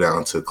I flew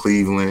down to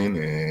Cleveland,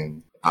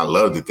 and I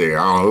loved it there.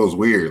 I don't know, it was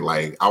weird.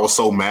 Like, I was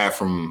so mad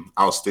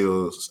I was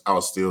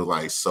still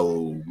like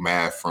so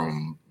mad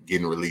from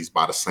getting released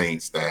by the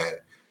Saints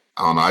that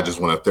I don't know. I just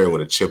went up there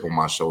with a chip on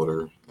my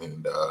shoulder,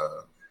 and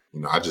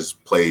I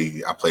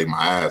played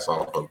my ass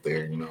off up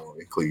there, in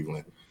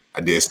Cleveland.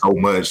 I did so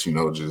much,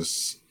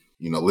 just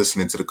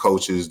listening to the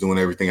coaches, doing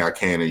everything I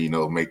can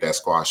to make that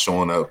squad,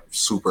 showing up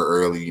super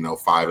early,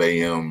 5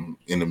 a.m.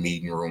 in the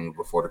meeting room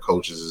before the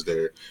coaches is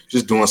there,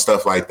 just doing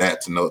stuff like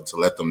that to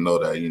let them know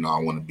that I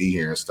want to be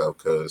here and stuff,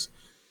 because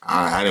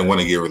I didn't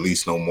want to get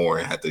released no more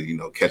and have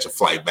to catch a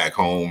flight back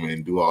home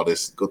and do all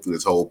this, go through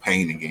this whole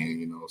pain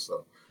again,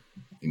 so.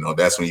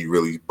 That's when you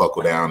really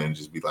buckle down and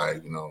just be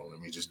like, let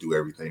me just do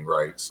everything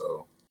right.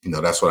 So,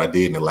 that's what I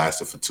did, and it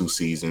lasted for 2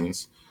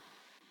 seasons.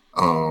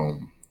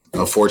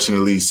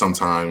 unfortunately,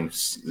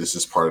 sometimes this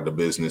is part of the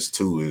business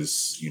too,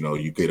 is, you know,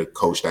 you get a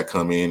coach that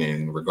come in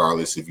and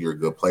regardless if you're a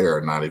good player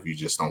or not, if you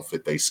just don't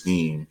fit their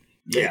scheme,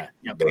 they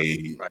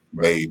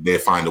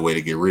find a way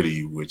to get rid of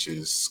you, which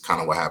is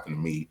kind of what happened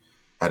to me.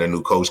 Had a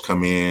new coach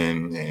come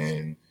in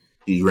and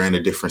he ran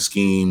a different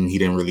scheme. He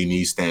didn't really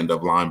need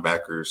stand-up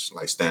linebackers,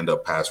 like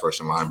stand-up pass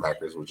rushing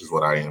linebackers, which is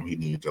what I am. He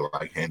needed to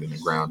like hand in the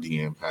ground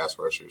DM pass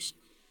rushers.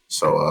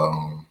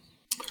 So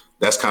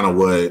that's kind of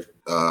what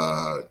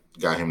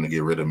got him to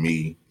get rid of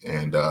me.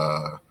 And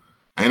I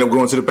ended up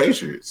going to the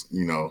Patriots,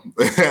 you know.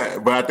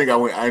 But I think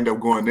I ended up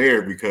going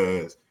there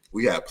because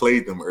we had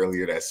played them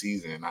earlier that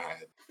season and I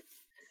had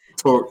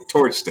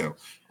torched them.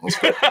 I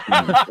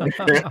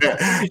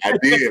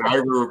did. I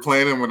remember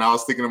playing them when I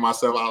was thinking to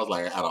myself, I was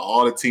like, out of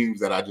all the teams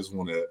that I just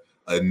want to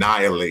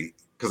annihilate,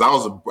 because I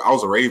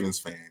was a Ravens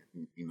fan,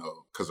 you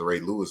know, because of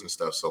Ray Lewis and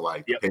stuff. So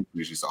like the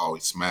Patriots used to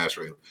always smash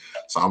Ray.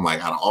 So I'm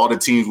like, out of all the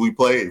teams we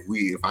play,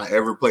 if I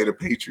ever play the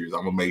Patriots,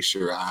 I'm gonna make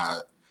sure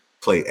I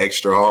play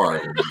extra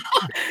hard.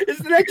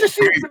 That just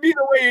seems to be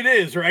the way it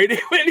is, right?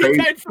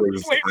 I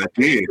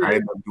did. I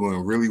ended up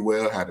doing really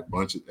well. Had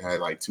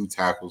like 2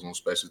 tackles on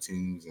special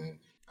teams, and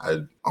I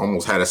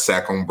almost had a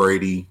sack on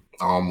Brady.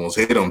 I almost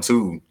hit him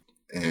too.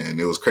 And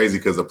it was crazy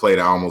because the play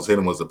that I almost hit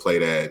him was the play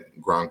that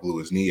Gronk blew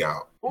his knee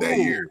out that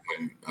year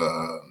when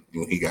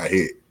he got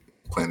hit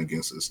playing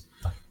against us.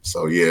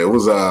 So yeah, it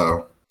was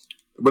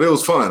but it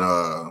was fun.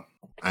 I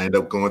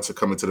ended up coming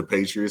to the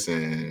Patriots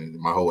and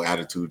my whole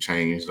attitude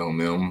changed on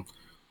them.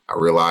 I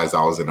realized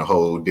I was in a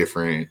whole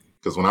different,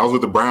 because when I was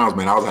with the Browns,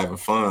 man, I was having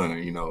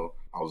fun, you know.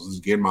 I was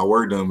just getting my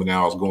work done, but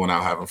now I was going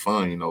out having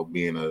fun, you know,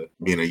 being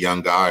a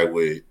young guy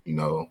with, you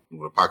know,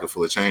 with a pocket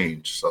full of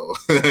change. So,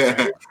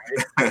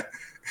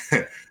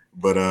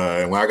 but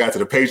when I got to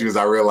the Patriots,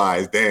 I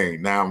realized,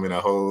 dang, now I'm in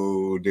a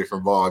whole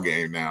different ball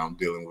game. Now I'm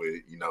dealing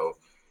with, you know,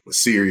 with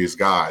serious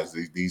guys.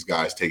 These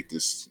guys take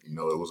this, you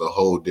know, it was a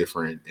whole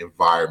different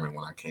environment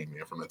when I came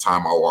in. From the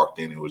time I walked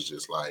in, it was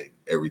just like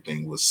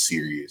everything was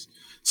serious.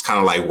 It's kind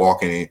of like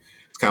walking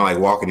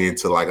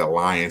into like a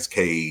lion's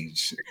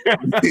cage.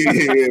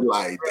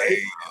 Like,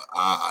 dang,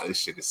 this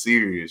shit is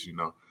serious, you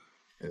know.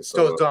 And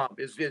so Tom,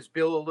 is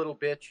Bill a little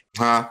bitch?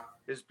 Huh?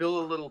 Is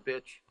Bill a little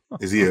bitch?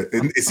 Is he a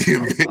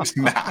bitch?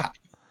 Nah.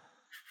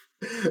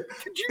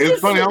 It's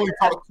funny. I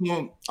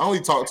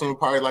only talked to him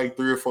probably like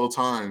 3 or 4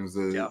 times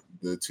the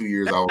 2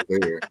 years I was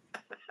there.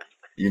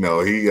 You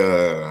know, he's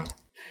a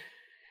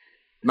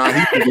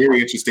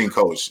very interesting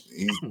coach.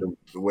 He's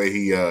the way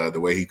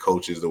he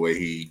coaches, the way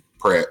he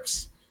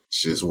preps.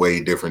 It's just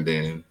way different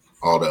than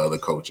all the other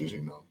coaches,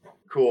 you know.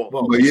 Cool.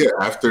 But yeah,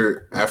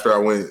 after I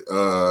went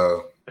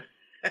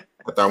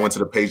to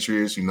the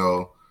Patriots, you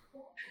know,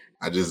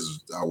 I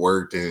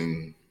worked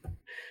and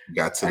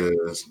got to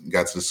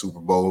the Super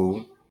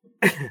Bowl.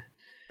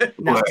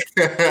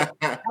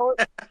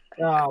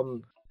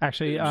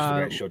 Actually,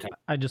 I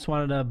just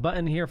wanted to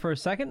button here for a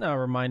second.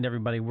 Remind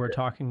everybody we're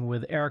talking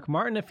with Eric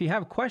Martin. If you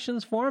have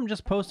questions for him,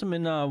 just post them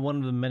in one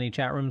of the many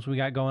chat rooms we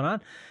got going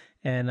on,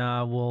 and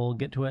we'll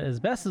get to it as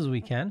best as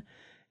we can.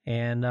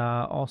 And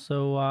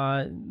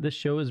also, this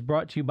show is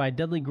brought to you by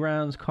Deadly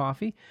Grounds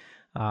Coffee,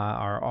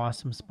 our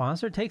awesome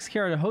sponsor. Takes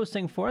care of the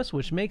hosting for us,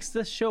 which makes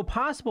this show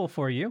possible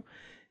for you.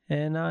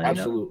 And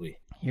absolutely. You know,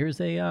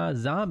 here's a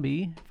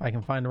zombie, if I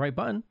can find the right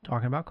button,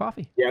 talking about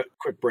coffee. Yeah,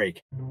 quick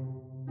break.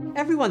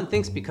 Everyone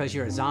thinks because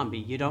you're a zombie,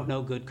 you don't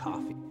know good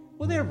coffee.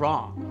 Well, they're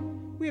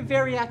wrong. We have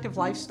very active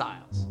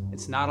lifestyles.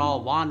 It's not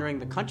all wandering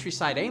the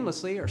countryside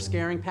aimlessly or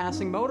scaring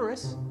passing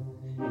motorists.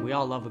 And we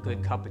all love a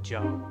good cup of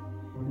joe.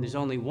 And there's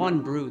only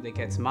one brew that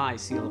gets my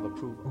seal of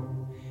approval.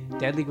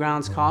 Deadly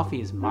Grounds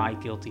Coffee is my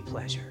guilty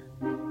pleasure.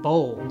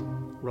 Bold,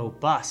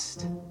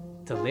 robust,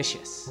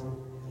 delicious.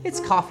 It's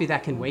coffee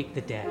that can wake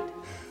the dead.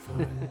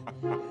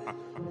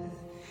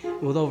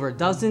 With over a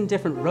dozen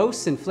different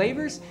roasts and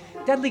flavors,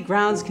 Deadly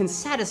Grounds can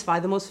satisfy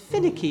the most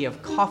finicky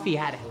of coffee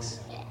addicts.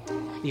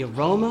 The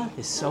aroma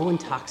is so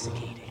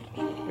intoxicating.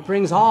 It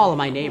brings all of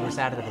my neighbors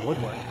out of the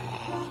woodwork.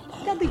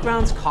 Deadly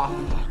Grounds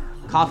Coffee.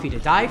 Coffee to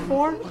die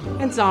for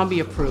and zombie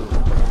approved.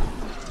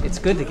 It's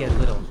good to get a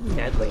little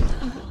deadly.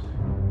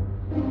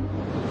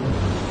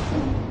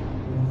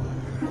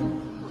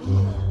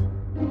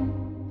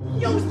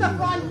 Use the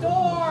front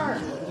door!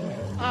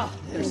 Oh,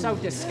 they're so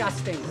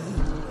disgusting.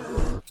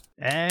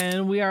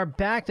 And we are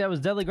back. That was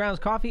Deadly Grounds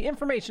Coffee.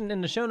 Information in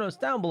the show notes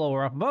down below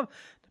or up above,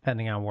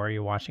 depending on where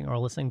you're watching or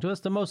listening to us.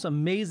 The most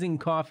amazing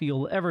coffee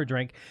you'll ever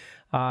drink.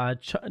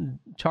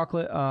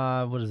 Chocolate,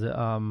 what is it?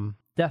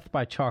 Death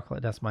by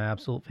Chocolate. That's my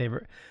absolute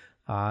favorite.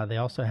 They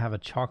also have a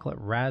chocolate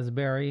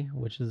raspberry,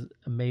 which is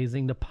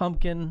amazing. The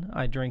pumpkin,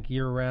 I drink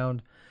year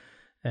round.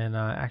 And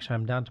actually,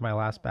 I'm down to my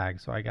last bag,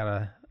 so I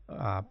got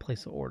to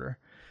place an order.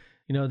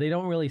 You know, they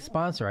don't really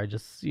sponsor. I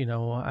just, you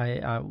know,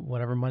 I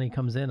whatever money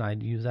comes in,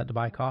 I'd use that to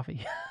buy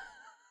coffee.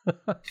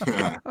 Let's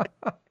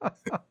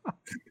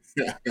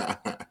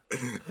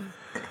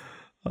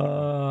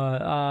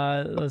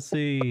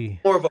see.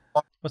 More of a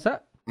bard. What's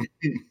that?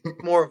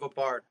 More of a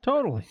bard.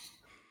 Totally.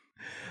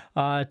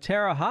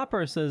 Tara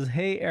Hopper says,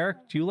 "Hey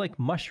Eric, do you like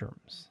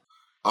mushrooms?"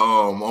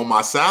 On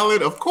my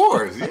salad, of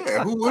course.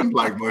 Yeah, who wouldn't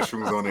like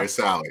mushrooms on their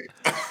salad?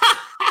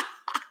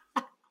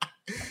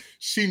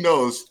 She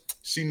knows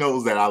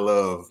that I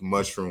love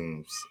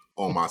mushrooms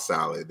on my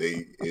salad.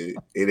 It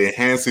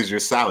enhances your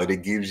salad.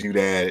 It gives you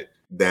that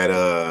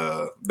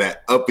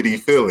uppity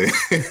feeling.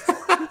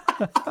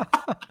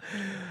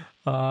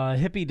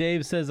 Hippie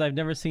Dave says, I've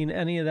never seen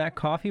any of that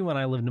coffee when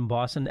I lived in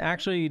Boston.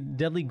 Actually,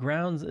 Deadly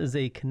Grounds is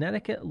a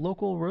Connecticut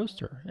local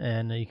roaster,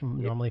 and you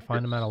can normally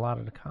find them at a lot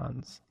of the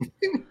cons.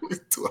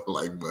 Do I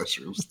like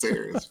mushrooms?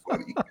 It's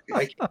funny.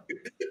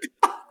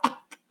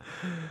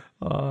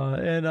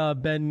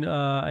 And Ben,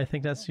 I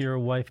think that's your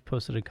wife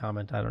posted a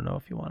comment. I don't know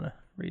if you want to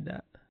read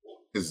that.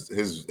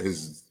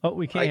 His. Oh,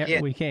 we can't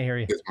hear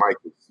you.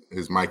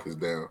 His mic is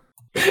down.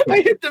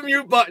 I hit the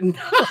mute button.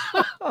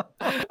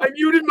 I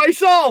muted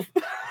myself.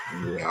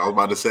 Yeah, I was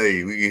about to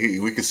say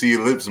we can see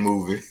your lips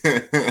moving.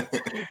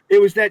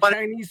 It was that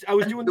Chinese. I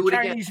was doing the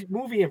Chinese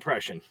movie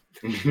impression.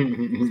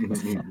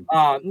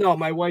 No,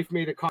 my wife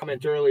made a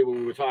comment earlier when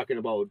we were talking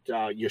about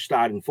your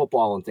start in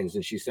football and things,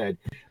 and she said,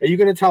 "Are you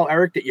going to tell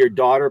Eric that your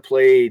daughter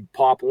played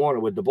Pop Warner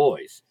with the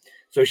boys?"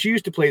 So she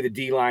used to play the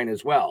D line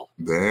as well.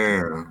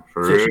 Damn,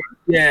 for real?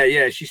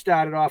 Yeah. She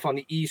started off on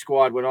the E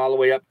squad, went all the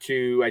way up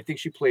to, I think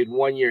she played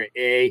 1 year at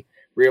A,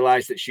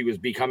 realized that she was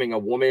becoming a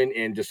woman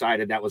and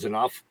decided that was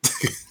enough.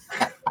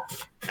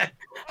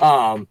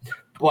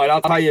 But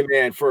I'll tell you,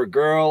 man, for a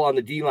girl on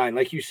the D line,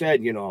 like you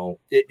said,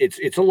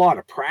 it's a lot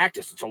of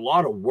practice. It's a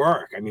lot of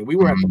work. I mean, we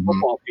were at the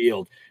football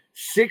field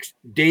 6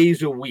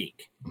 days a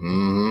week.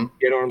 Mm-hmm.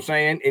 You know what I'm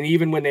saying? And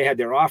even when they had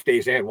their off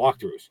days, they had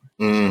walkthroughs.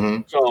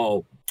 Mm-hmm.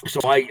 So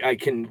I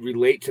can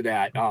relate to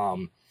that.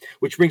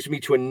 Which brings me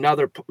to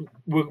another.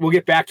 We'll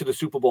get back to the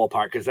Super Bowl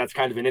part because that's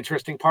kind of an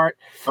interesting part.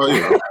 Oh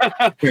yeah.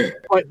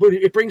 but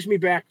it brings me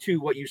back to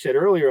what you said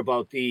earlier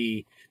about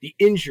the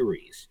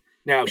injuries.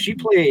 Now she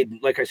played,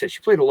 like I said,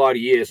 she played a lot of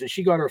years and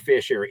she got her fair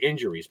share of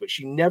injuries, but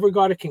she never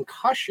got a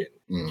concussion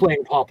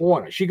playing Pop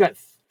Warner. She got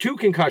 2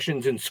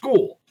 concussions in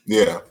school.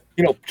 Yeah.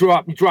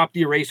 Dropped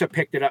the eraser,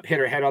 picked it up, hit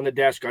her head on the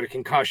desk, got a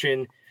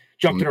concussion.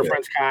 Jumped in her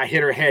friend's car,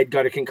 hit her head,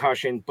 got a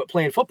concussion. But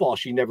playing football,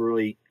 she never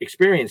really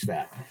experienced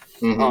that.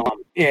 Mm-hmm.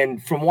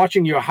 And from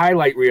watching your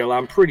highlight reel,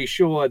 I'm pretty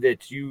sure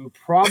that you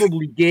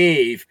probably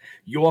gave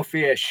your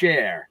fair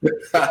share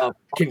of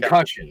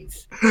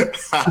concussions.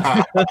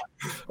 Yeah,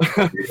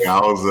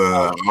 I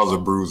was a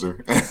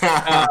bruiser.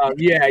 I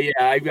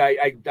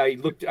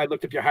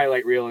looked up your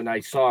highlight reel and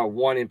I saw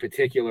one in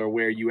particular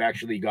where you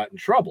actually got in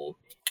trouble.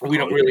 We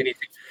don't really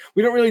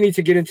need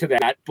to get into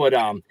that, but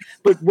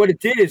what it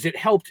did is it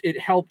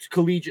helped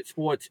collegiate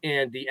sports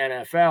and the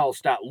NFL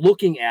start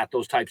looking at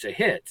those types of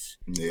hits,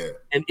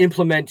 and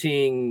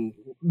implementing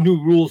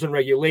new rules and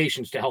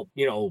regulations to help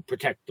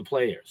protect the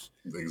players.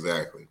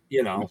 Exactly.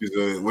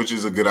 Which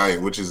is a good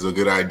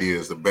idea.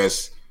 It's the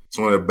best. It's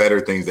one of the better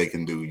things they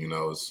can do.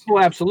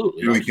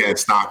 Absolutely. You really can't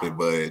stop it,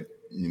 but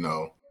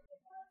you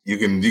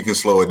can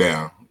slow it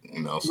down.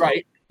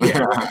 Right.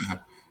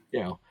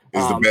 Yeah.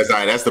 It's the best.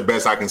 That's the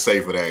best I can say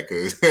for that.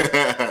 Cause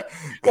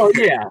well,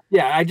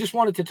 yeah. I just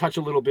wanted to touch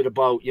a little bit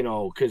about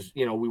because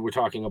we were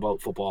talking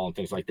about football and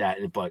things like that,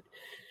 but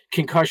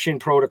concussion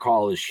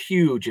protocol is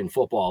huge in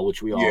football,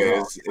 which we all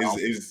know.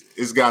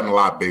 It's gotten a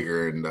lot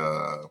bigger, and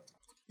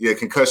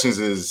concussions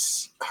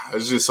it's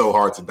just so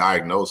hard to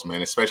diagnose,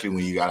 man. Especially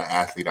when you got an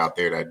athlete out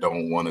there that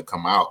don't want to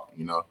come out,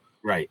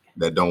 right?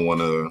 That don't want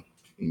to,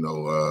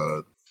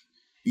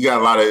 you got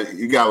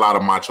a lot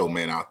of macho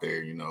men out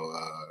there,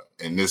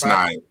 and it's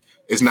right.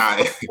 It's not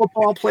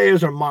football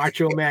players are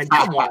macho, man.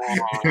 Come on.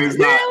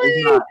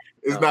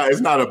 It's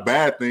not a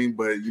bad thing,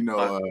 but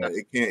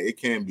it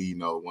can be,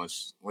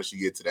 once you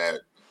get to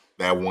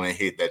that one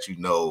hit that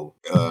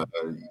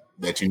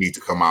that you need to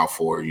come out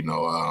for.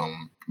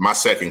 My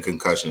second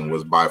concussion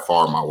was by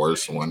far my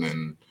worst one,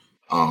 and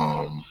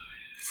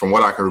from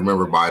what I can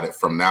remember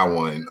from that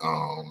one,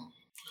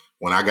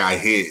 when I got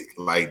hit,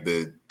 like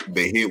the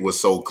hit was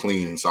so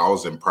clean. So I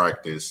was in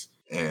practice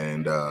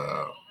and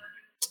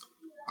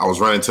I was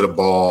running to the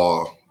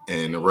ball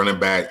and running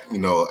back,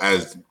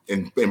 as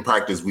in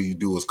practice we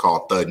do what's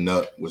called thudding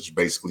up, which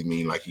basically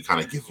means like you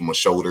kind of give him a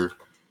shoulder.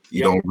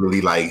 You don't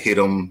really like hit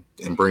him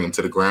and bring him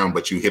to the ground,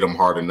 but you hit him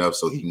hard enough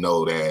so he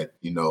know that,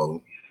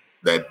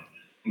 that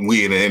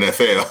we in the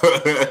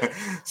NFL.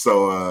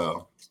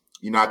 So,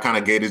 I kind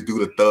of gave this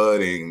dude a thud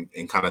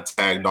and kind of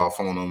tagged off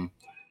on him.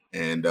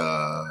 And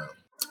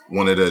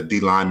one of the D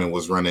linemen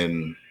was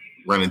running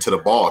to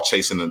the ball,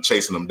 chasing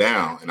him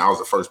down. And I was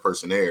the first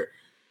person there.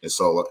 And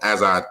so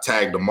as I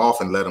tagged him off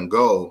and let him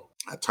go,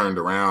 I turned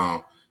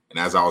around. And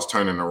as I was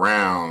turning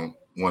around,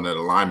 one of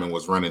the linemen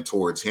was running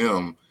towards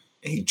him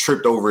and he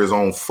tripped over his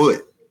own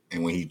foot.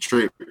 And when he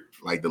tripped,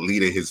 like the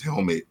lead of his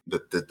helmet,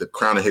 the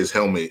crown of his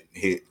helmet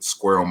hit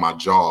square on my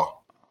jaw.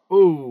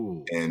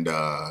 Ooh. And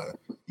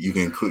you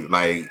can,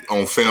 like,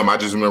 on film, I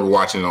just remember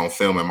watching it on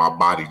film and my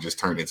body just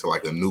turned into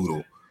like a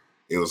noodle.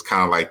 It was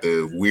kind of like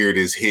the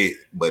weirdest hit,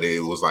 but it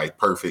was like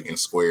perfect and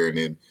square.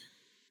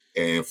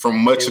 And from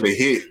much of the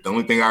hit, the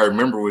only thing I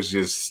remember was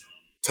just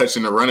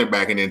touching the running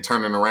back and then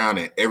turning around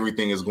and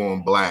everything is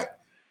going black.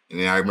 And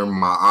then I remember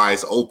my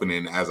eyes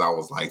opening as I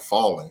was like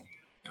falling.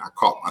 And I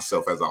caught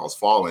myself as I was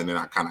falling. And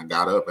I kind of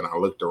got up and I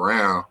looked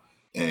around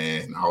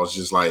and I was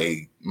just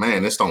like,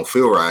 man, this don't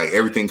feel right.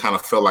 Everything kind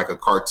of felt like a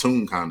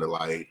cartoon, kind of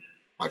like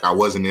I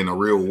wasn't in a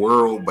real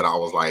world, but I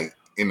was like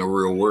in the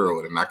real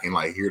world. And I can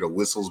like hear the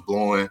whistles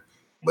blowing,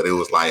 but it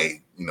was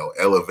like, you know,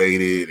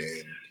 elevated.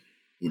 And,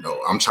 you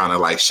know, I'm trying to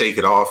like shake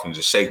it off and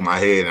just shake my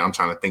head. And I'm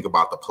trying to think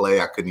about the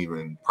play. I couldn't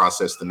even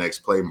process the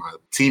next play. My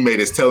teammate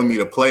is telling me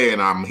to play and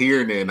I'm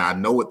hearing it and I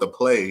know what the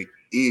play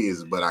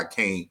is, but I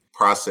can't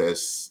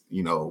process,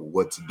 you know,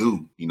 what to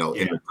do, you know,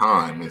 in the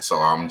time. And so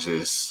I was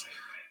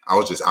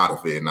just out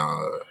of it. And I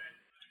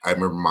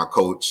remember my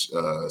coach,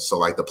 so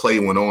like the play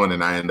went on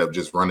and I ended up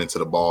just running to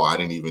the ball. I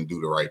didn't even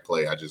do the right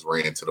play. I just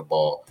ran to the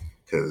ball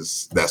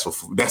because that's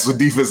what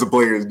defensive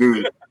players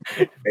do.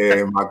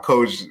 And my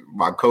coach,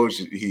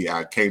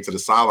 I came to the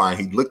sideline.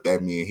 He looked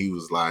at me and he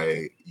was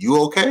like,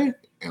 "You okay?"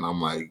 And I'm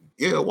like,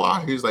 "Yeah,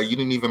 why?" He was like, "You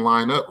didn't even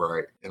line up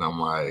right." And I'm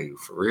like,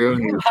 "For real?"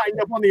 You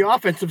lined up on the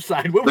offensive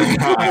side. What was you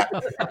doing?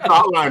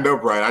 I lined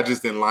up right. I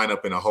just didn't line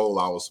up in a hole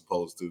I was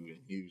supposed to. And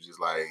he was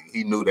just like,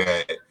 he knew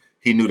that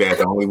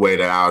the only way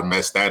that I would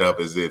mess that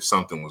up is if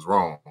something was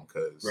wrong.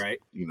 Because,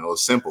 you know,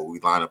 it's simple. We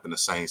line up in the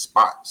same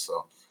spot.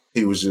 So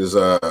he was just,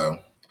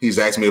 he's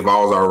asked me if I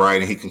was all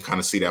right. And he can kind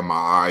of see that my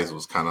eyes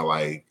was kind of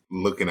like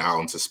looking out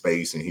into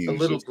space. And he was a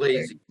little just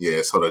lazy.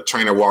 Yeah. So the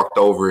trainer walked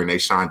over and they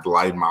shined the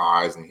light in my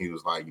eyes. And he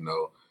was like, you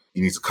know,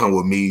 you need to come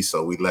with me.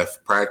 So we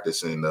left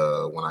practice. And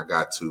when I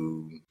got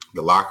to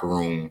the locker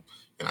room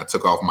and I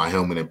took off my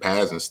helmet and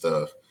pads and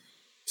stuff,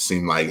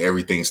 seemed like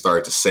everything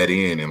started to set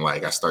in and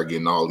like I started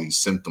getting all these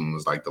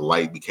symptoms. Like the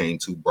light became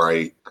too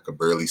bright. I could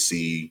barely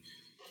see.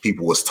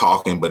 People was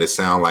talking, but it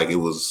sounded like it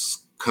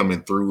was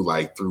coming through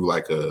like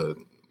a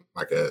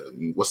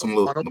what's some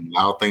little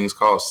loud things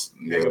called?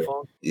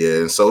 Yeah.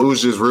 And so it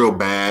was just real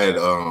bad.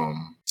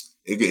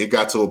 It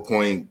got to a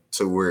point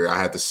to where I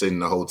had to sit in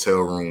the hotel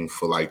room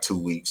for like 2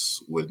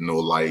 weeks with no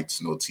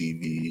lights, no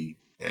TV.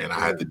 And I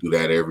had to do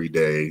that every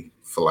day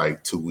for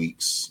like 2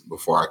 weeks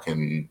before I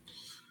can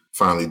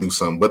finally do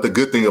something. But the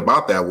good thing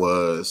about that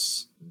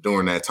was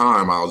during that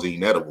time I was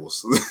eating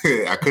edibles.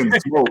 I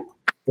couldn't smoke.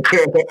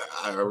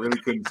 I really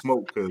couldn't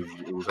smoke because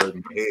it was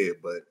hurting my head,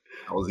 but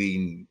I was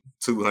eating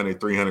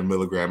 200, 300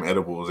 milligram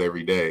edibles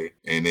every day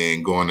and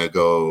then going to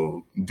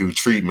go do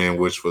treatment,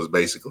 which was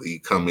basically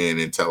come in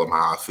and tell them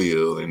how I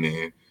feel and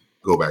then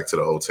go back to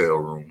the hotel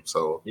room.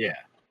 So it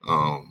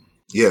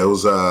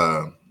was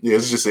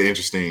it's just an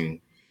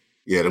interesting,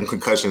 them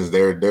concussions,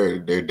 they're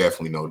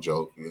definitely no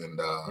joke. And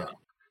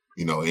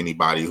you know,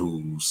 anybody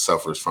who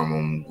suffers from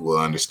them will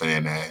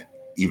understand that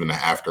even the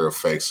after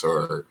effects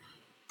are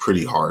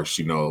pretty harsh.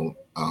 You know,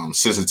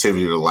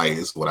 sensitivity to light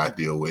is what I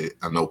deal with.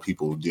 I know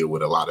people deal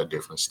with a lot of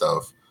different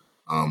stuff,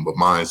 but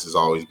mine has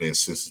always been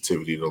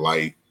sensitivity to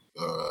light,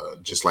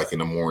 just like in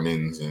the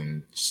mornings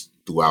and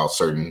throughout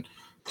certain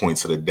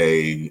points of the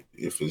day.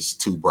 If it's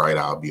too bright,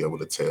 I'll be able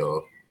to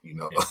tell, you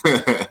know.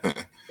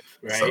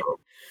 Right. So,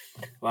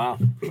 wow.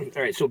 All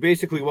right. So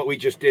basically what we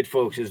just did,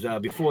 folks, is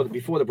before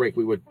the break,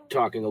 we were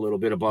talking a little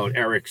bit about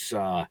Eric's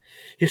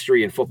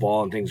history in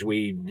football and things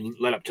we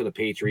led up to the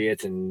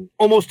Patriots and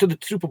almost to the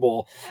Super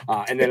Bowl.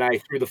 And then I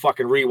threw the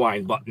fucking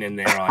rewind button in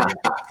there on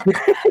you.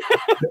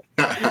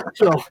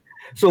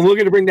 So we're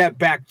going to bring that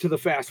back to the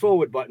fast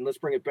forward button. Let's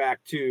bring it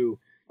back to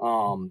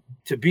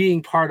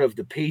being part of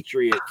the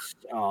Patriots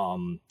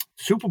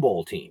Super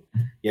Bowl team,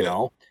 you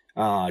know.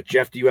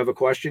 Jeff, do you have a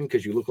question?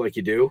 Because you look like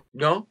you do.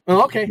 No.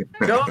 Oh, okay.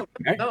 No.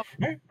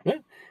 No.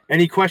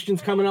 Any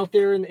questions coming out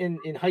there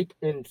in hype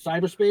in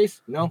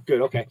cyberspace? No.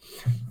 Good. Okay.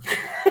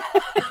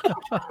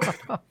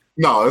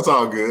 No, it's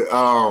all good.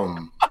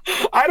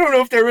 I don't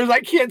know if there is.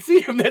 I can't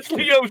see him. That's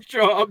Leo's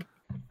job.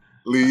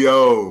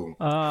 Leo.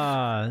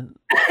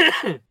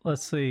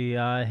 Let's see.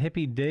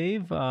 Hippie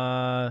Dave.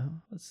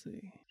 Let's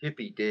see.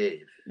 Hippie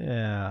Dave.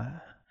 Yeah.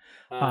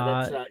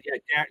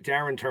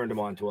 Darren turned him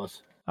on to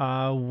us.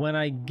 When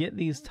I get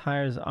these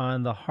tires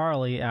on the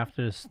Harley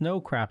after the snow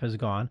crap is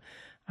gone,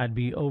 I'd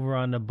be over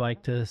on the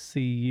bike to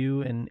see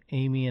you and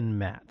Amy and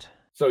Matt.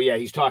 So yeah,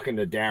 he's talking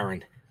to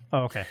Darren.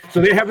 Oh, okay.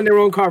 So they're having their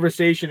own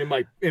conversation in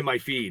my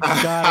feed.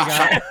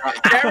 Got it.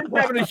 Darren's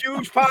having a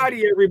huge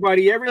party,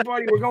 everybody.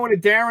 Everybody, we're going to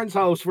Darren's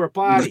house for a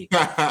party.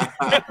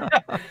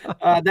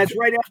 That's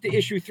right after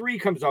issue 3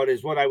 comes out,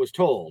 is what I was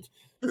told.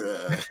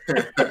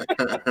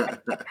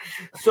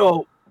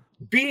 So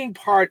being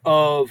part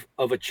of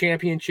a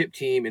championship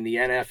team in the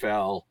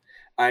NFL,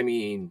 I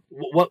mean,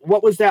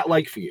 what was that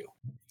like for you?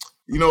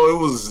 You know, it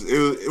was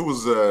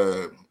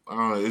I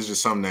don't know, it's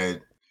just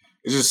something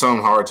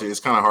hard to, it's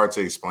kind of hard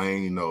to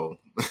explain, you know.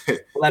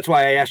 Well, that's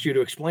why I asked you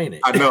to explain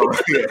it. I know.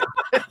 Yeah.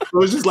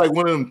 So it's just like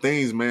one of them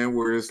things, man,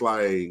 where it's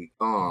like,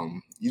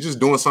 you're just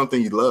doing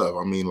something you love.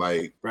 I mean,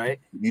 like, right?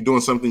 You're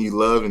doing something you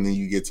love, and then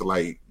you get to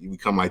like, you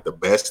become like the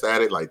best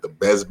at it, like the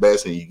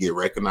best, and you get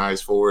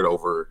recognized for it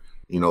over,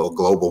 you know, a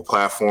global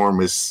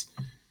platform. It's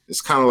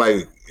kind of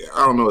like,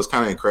 I don't know, it's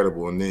kind of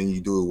incredible. And then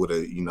you do it with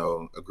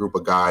a group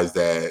of guys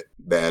that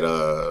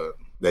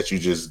that you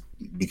just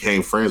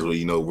became friends with.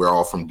 You know, we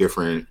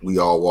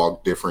all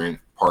walk different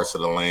parts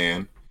of the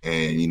land,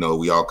 and, you know,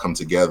 we all come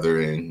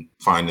together and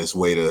find this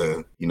way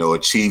to, you know,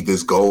 achieve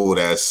this goal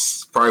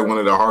that's probably one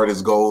of the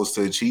hardest goals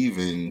to achieve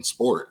in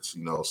sports,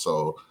 you know.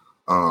 So,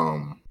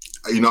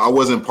 you know, I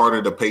wasn't part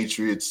of the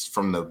Patriots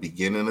from the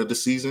beginning of the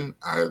season.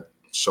 I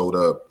showed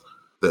up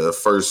the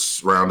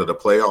first round of the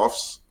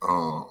playoffs.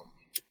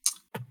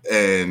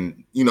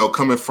 And, you know,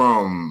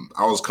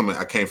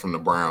 I came from the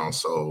Browns.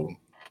 So,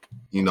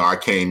 you know,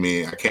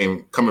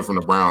 coming from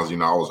the Browns, you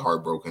know, I was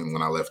heartbroken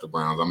when I left the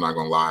Browns. I'm not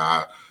going to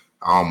lie.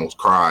 I almost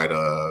cried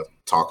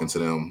talking to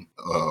them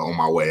on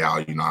my way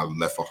out. You know, I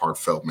left a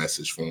heartfelt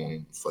message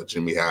for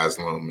Jimmy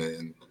Haslam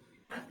and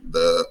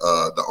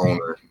the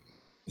owner.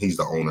 He's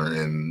the owner,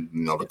 and,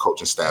 you know, the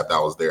coaching staff that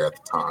was there at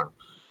the time.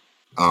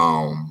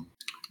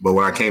 But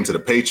when I came to the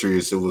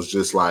Patriots, it was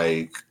just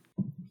like,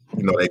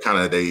 you know, I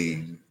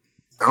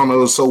don't know, it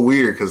was so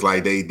weird because,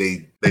 like,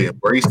 they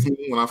embraced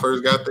me when I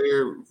first got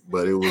there,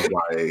 but it was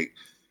like,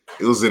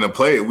 we was in a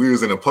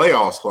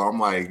playoffs, so I'm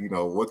like, you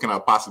know, what can I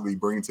possibly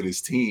bring to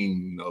this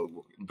team, you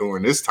know,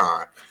 during this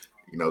time,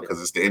 you know,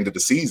 because it's the end of the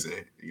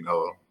season, you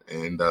know,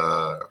 and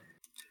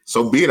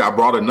so be it. I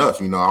brought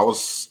enough, you know. I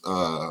was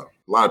a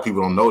lot of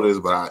people don't know this,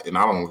 but I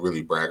don't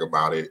really brag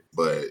about it,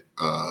 but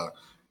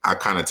I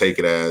kind of take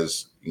it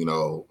as, you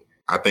know,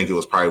 I think it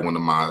was probably one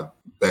of my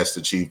best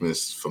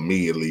achievements for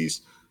me, at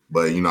least.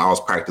 But, you know, I was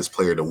practice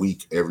player of the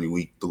week every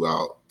week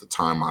throughout the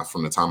time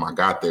from the time I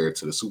got there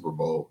to the Super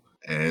Bowl.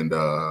 And,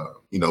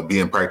 you know,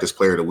 being practice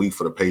player of the week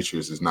for the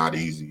Patriots is not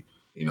easy.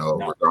 You know,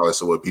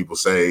 regardless of what people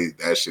say,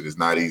 that shit is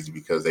not easy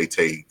because they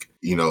take,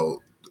 you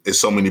know, it's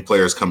so many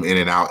players come in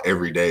and out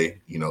every day.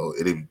 You know,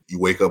 you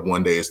wake up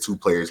one day, it's 2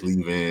 players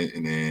leaving,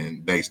 and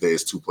then next day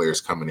it's 2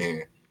 players coming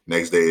in.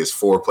 Next day it's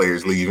 4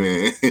 players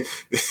leaving.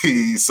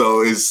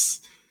 So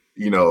it's,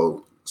 you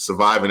know,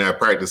 surviving that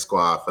practice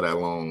squad for that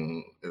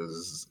long, it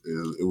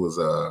was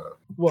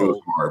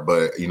hard,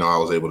 but, you know, I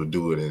was able to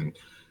do it. And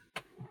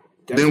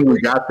then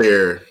we got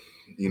there,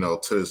 you know,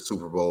 to the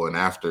Super Bowl, and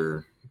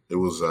after it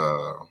was,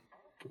 I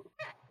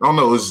don't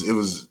know, it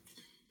was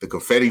the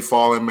confetti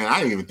falling, man. I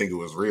didn't even think it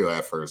was real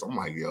at first. I'm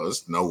like, yo,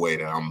 there's no way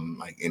that I'm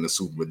like in the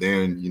Super Bowl. But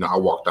then, you know, I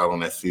walked out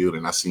on that field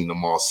and I seen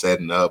them all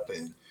setting up,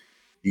 and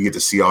you get to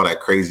see all that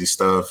crazy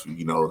stuff,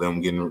 you know,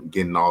 them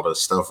getting all the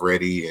stuff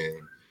ready,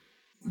 and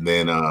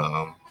then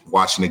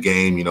watching the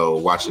game, you know,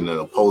 watching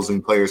the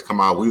opposing players come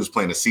out. We was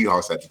playing the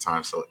Seahawks at the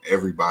time, so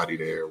everybody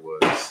there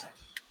was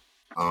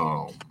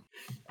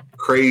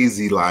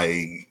crazy,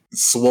 like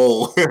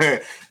swole.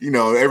 You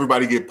know,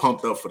 everybody get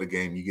pumped up for the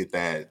game. You get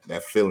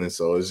that feeling.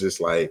 So it's just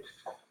like,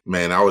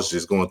 man, I was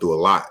just going through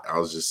a lot. I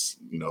was just,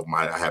 you know,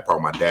 I had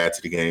brought my dad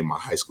to the game. My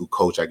high school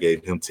coach, I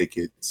gave him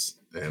tickets,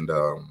 and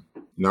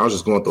you know, I was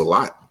just going through a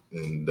lot.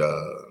 And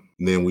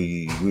then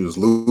we was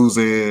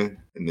losing,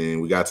 and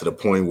then we got to the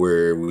point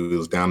where we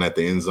was down at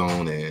the end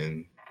zone,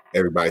 and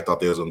everybody thought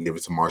they was gonna give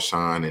it to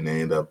Marshawn, and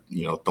they ended up,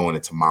 you know, throwing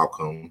it to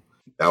Malcolm.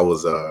 That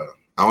was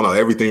I don't know,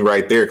 everything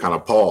right there kind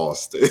of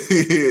paused.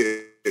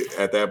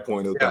 At that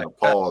point, it was kind of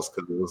paused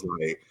because it was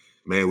like,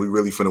 man, we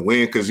really finna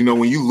win. Because, you know,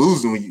 when you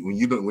lose and when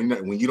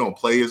you don't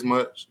play as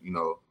much, you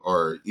know,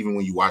 or even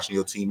when you watching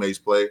your teammates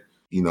play,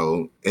 you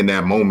know, in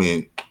that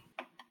moment,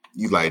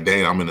 you like,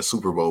 dang, I'm in the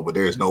Super Bowl, but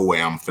there's no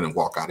way I'm finna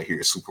walk out of here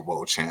a Super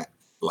Bowl champ.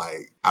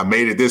 Like, I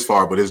made it this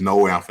far, but there's no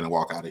way I'm finna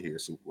walk out of here a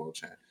Super Bowl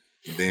champ.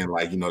 And then,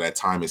 like, you know, that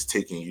time is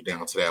ticking you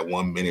down to that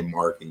 1 minute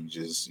mark, and you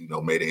just, you know,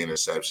 made an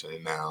interception,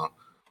 and now,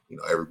 you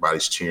know,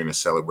 everybody's cheering and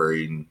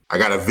celebrating. I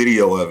got a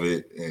video of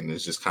it, and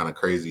it's just kind of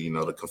crazy. You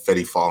know, the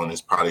confetti falling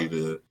is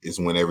probably is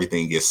when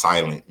everything gets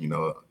silent. You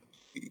know,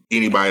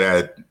 anybody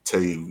that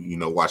tell you, you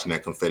know, watching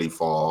that confetti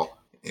fall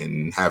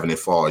and having it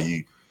fall,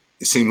 it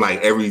seemed like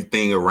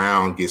everything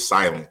around gets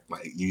silent.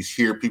 Like, you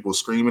hear people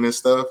screaming and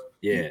stuff.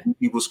 Yeah,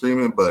 people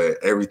screaming, but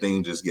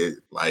everything just get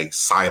like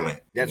silent.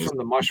 That's from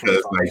the mushroom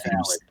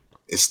salad.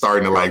 It's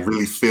starting to like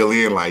really fill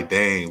in. Like,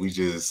 dang, we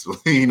just,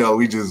 you know,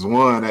 we just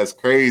won. That's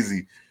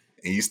crazy.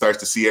 And you start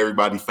to see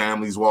everybody,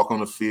 families walk on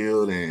the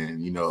field,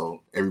 and, you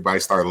know, everybody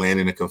start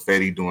landing the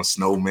confetti, doing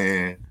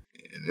snowman.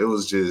 And it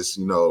was just,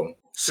 you know,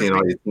 seeing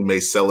all your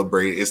teammates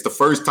celebrate. It's the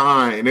first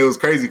time, and it was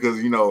crazy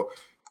because, you know,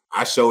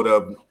 I showed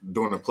up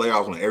during the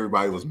playoffs when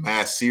everybody was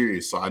mad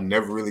serious, so I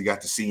never really got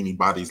to see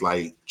anybody's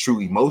like true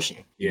emotion.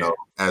 You know,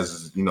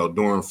 as you know,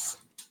 during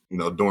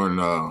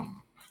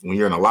when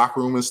you're in the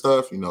locker room and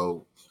stuff, you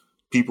know,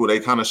 people, they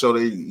kind of show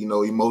their, you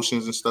know,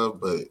 emotions and stuff,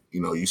 but,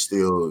 you know, you're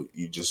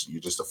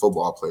just a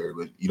football player,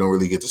 but you don't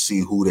really get to see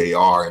who they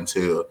are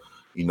until,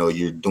 you know,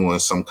 you're doing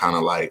some kind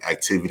of like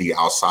activity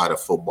outside of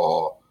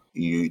football.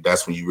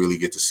 That's when you really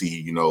get to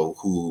see, you know,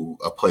 who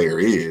a player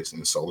is.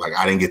 And so, like,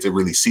 I didn't get to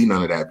really see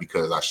none of that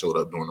because I showed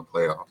up during the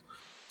playoffs.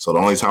 So the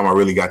only time I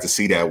really got to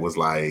see that was,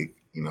 like,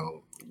 you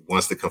know,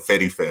 once the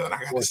confetti fell, and I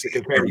got to see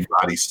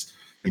everybody's,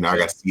 you know, I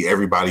got to see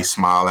everybody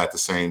smile at the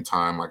same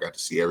time. I got to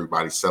see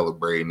everybody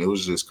celebrate, and it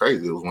was just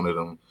crazy. It was one of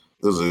them.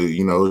 It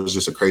was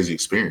just a crazy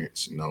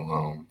experience, you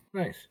know.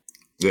 Nice.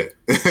 Yeah.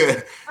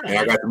 And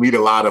I got to meet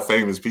a lot of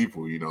famous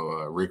people. You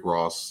know, Rick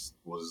Ross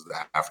was the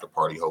after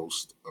party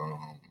host.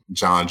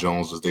 John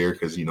Jones was there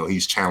because, you know,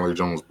 he's Chandler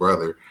Jones'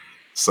 brother.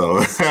 So,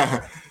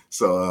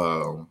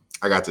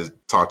 I got to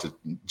talk to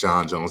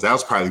John Jones. That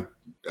was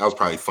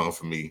probably fun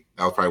for me.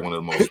 That was probably one of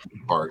the most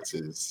fun parts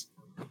is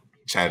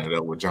chatting it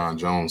up with John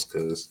Jones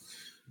because,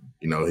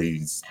 you know,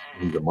 he's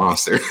a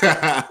monster.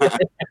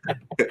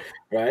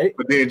 Right.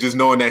 But then just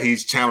knowing that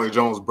he's Chandler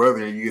Jones'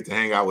 brother and you get to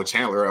hang out with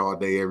Chandler all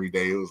day, every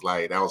day, it was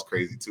like, that was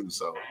crazy too.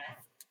 So,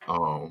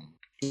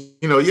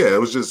 you know, yeah,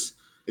 it's just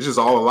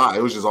all a lot.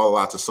 It was just all a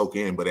lot to soak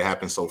in, but it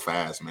happened so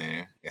fast,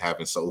 man. It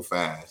happened so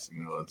fast.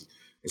 You know,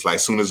 it's like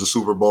as soon as the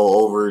Super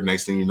Bowl over,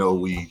 next thing you know,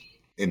 we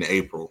in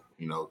April,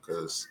 you know,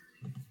 because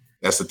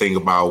that's the thing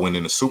about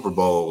winning the Super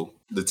Bowl.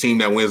 The team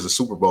that wins the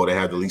Super Bowl, they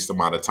have the least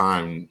amount of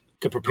time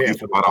to prepare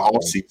for the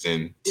off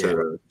season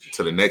to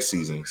the next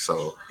season.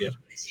 So,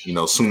 you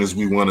know, as soon as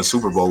we won the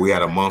Super Bowl, we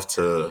had a month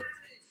to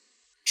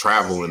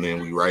travel and then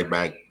we right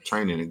back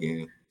training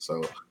again.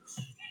 So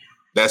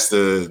that's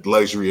the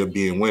luxury of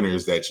being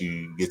winners, that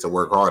you get to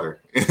work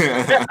harder.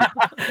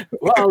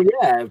 Well,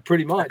 yeah,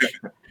 pretty much.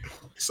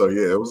 So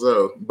yeah, it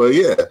was but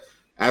yeah,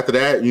 after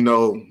that, you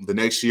know, the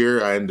next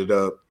year I ended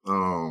up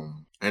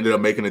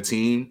making a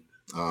team.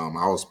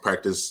 I was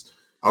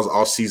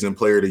off-season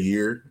player of the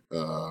year.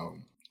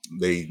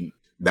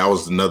 That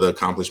was another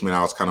accomplishment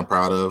I was kind of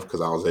proud of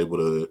because I was able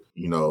to,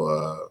 you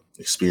know,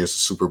 experience the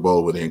Super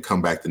Bowl, but then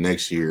come back the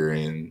next year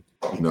and,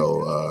 you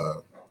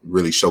know,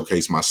 really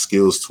showcase my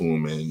skills to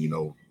them and, you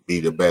know, be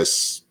the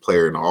best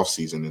player in the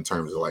offseason in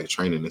terms of like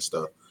training and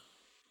stuff.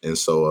 And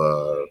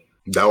so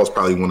that was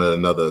probably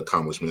another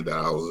accomplishment that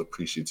I was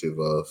appreciative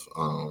of.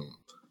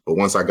 But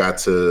once I got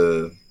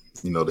to,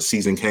 you know, the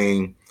season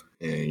came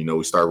and, you know,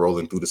 we started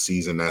rolling through the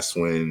season, that's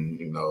when,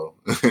 you know,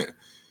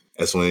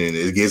 that's when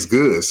it gets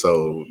good.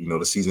 So, you know,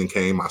 the season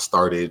came, I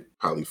started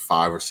probably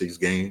 5 or 6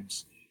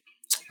 games.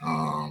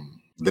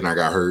 Then I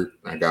got hurt.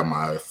 I got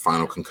my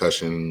final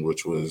concussion,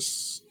 which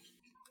was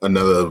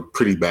another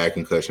pretty bad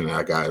concussion that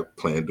I got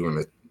playing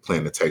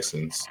the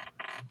Texans.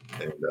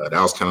 And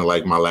that was kind of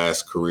like my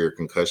last career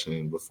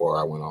concussion before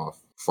I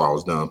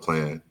was done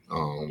playing.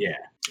 I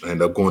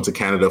ended up going to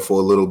Canada for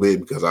a little bit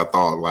because I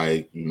thought,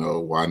 like, you know,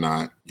 why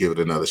not give it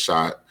another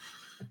shot?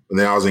 And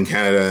then I was in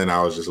Canada and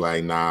I was just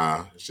like,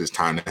 nah, it's just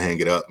time to hang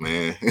it up,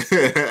 man.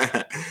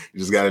 You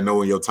just got to know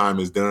when your time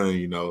is done,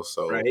 you know?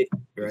 So right.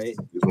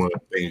 It's one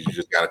of the things you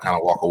just got to kind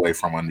of walk away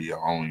from under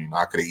your own. You know,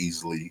 I could have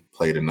easily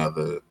played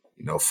another,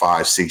 you know,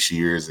 5-6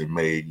 years and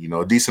made, you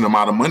know, a decent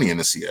amount of money in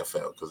the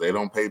CFL because they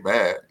don't pay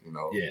bad, you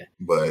know? Yeah.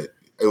 But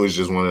it was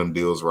just one of them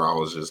deals where I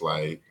was just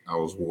like, I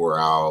was wore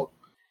out.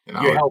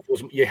 And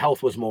your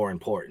health was more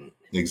important.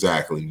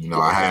 Exactly. You know,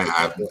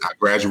 I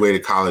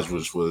graduated college,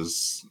 which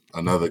was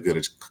another good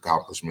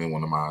accomplishment.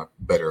 One of my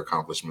better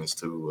accomplishments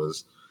too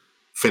was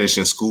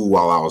finishing school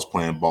while I was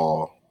playing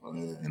ball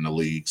in the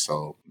league.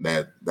 So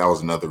that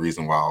was another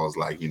reason why I was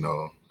like, you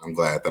know, I'm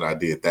glad that I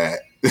did that,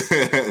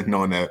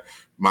 knowing that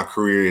my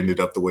career ended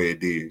up the way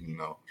it did, you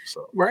know.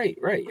 So right.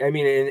 I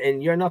mean,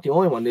 and you're not the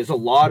only one. There's a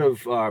lot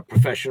of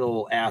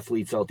professional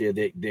athletes out there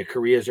that their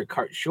careers are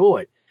cut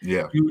short.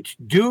 Yeah.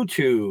 Due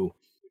to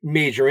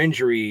major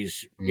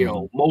injuries, you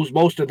know,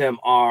 most of them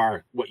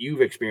are what you've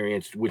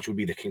experienced, which would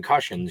be the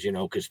concussions, you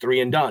know, because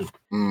 3 and done.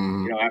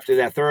 You know, after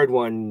that third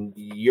one,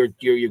 you're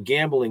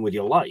gambling with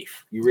your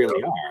life. You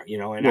really are, you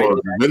know. And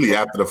really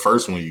after the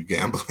first one, you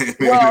gambling.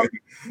 Well,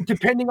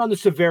 depending on the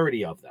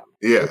severity of them.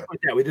 Yeah.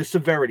 With the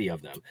severity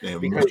of them. Yeah,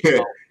 because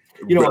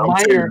you know,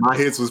 my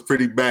hits was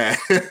pretty bad.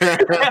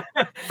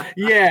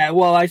 Yeah,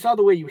 well, I saw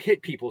the way you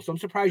hit people, so I'm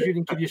surprised you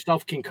didn't give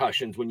yourself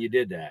concussions when you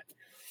did that.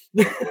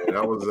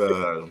 That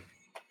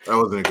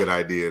wasn't a good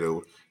idea.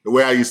 The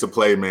way I used to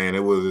play, man,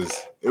 it was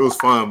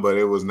fun, but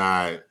it was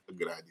not a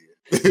good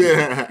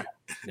idea.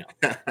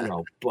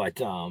 No,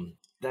 but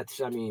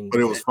that's, I mean,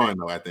 but it was fun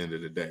though at the end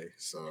of the day.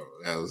 So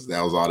that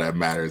was all that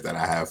matters, that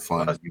I have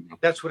fun. You know?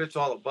 That's what it's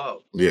all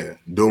about. Yeah,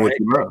 doing what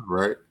you love,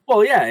 right?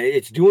 Well, yeah,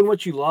 it's doing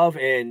what you love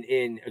and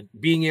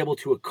being able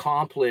to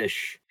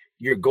accomplish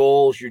your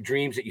goals, your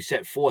dreams that you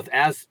set forth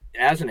as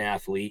an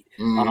athlete,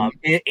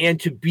 and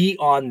to be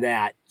on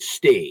that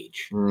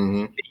stage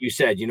that you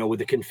said, you know, with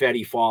the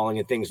confetti falling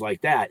and things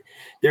like that.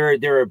 There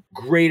are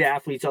great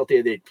athletes out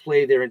there that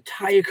play their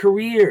entire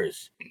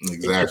careers.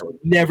 Exactly.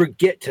 Never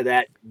get to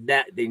that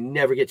they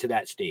never get to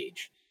that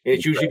stage. And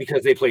it's usually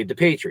because they played the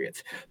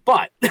Patriots.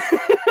 But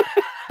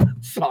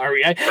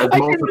sorry, that's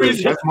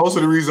most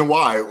of the reason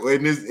why.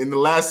 In the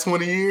last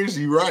 20 years,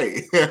 you're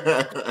right.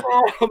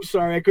 Oh, I'm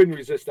sorry, I couldn't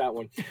resist that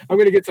one. I'm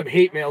gonna get some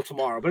hate mail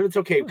tomorrow, but it's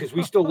okay because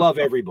we still love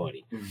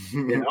everybody.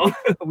 You know,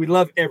 we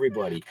love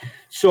everybody.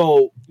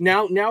 So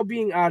now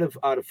being out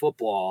of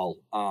football,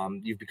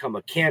 you've become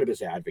a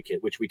cannabis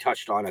advocate, which we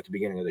touched on at the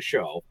beginning of the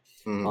show.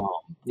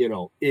 You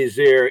know, is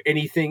there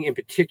anything in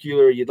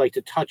particular you'd like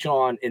to touch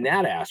on in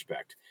that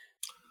aspect?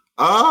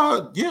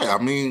 Yeah, I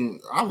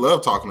mean, I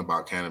love talking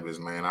about cannabis,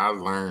 man.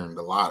 I've learned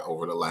a lot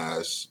over the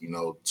last,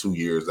 2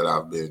 years that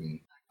I've been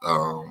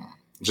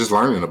just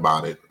learning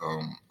about it.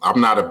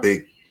 I'm not a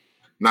big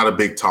not a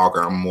big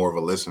talker. I'm more of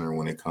a listener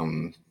when it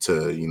comes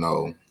to, you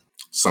know,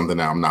 something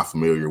that I'm not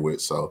familiar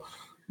with. So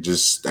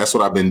just that's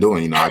what I've been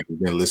doing. You know, I've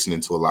been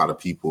listening to a lot of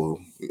people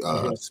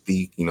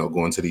speak, you know,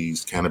 going to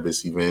these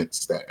cannabis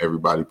events that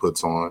everybody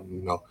puts on,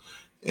 you know,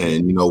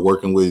 and, you know,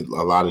 working with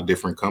a lot of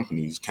different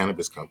companies,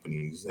 cannabis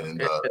companies.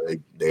 And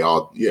they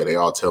all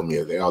tell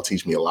me, they all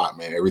teach me a lot,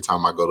 man. Every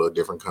time I go to a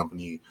different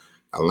company,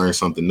 I learn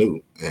something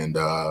new. And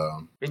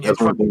that's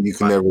one thing you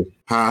can never,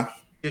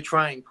 You're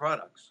trying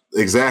products.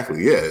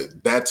 Exactly. Yeah.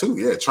 That too.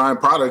 Yeah. Trying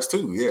products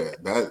too. Yeah.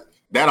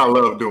 That I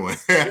love doing.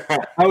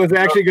 I was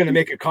actually going to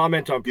make a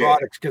comment on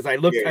products because I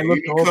looked over.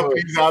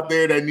 Companies out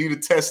there that need a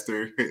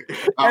tester.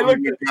 I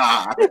looked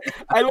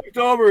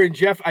over and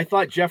I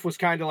thought Jeff was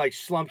kind of like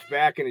slumped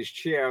back in his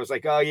chair. I was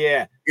like, oh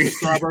yeah,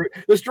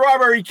 the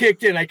strawberry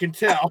kicked in. I can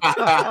tell.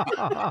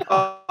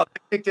 It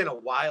kicked in a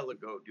while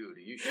ago, dude.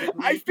 You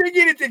shouldn't. I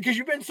figured it did because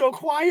you've been so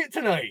quiet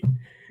tonight.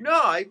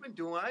 No, I've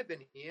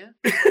been here.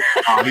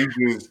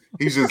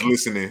 He's just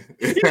listening.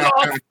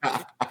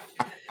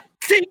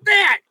 Take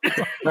that.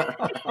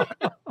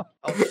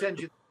 I'll send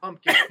you the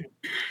pumpkin.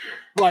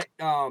 But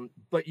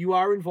you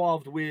are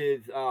involved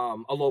with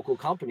a local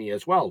company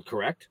as well,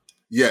 correct?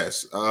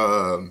 Yes.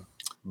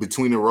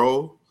 Between the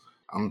Row.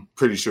 I'm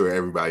pretty sure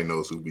everybody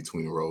knows who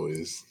Between the Row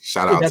is.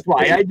 Shout out. That's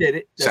why I did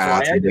it. Shout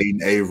out to Nate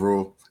and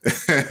Averill.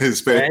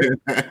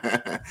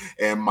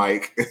 And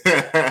Mike.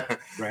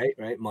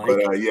 right, Mike.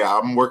 But yeah,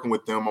 I'm working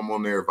with them. I'm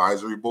on their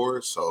advisory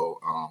board,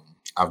 so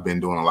I've been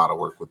doing a lot of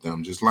work with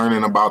them, just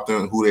learning about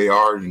them, who they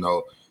are. You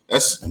know,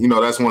 that's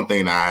one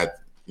thing that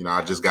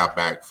I just got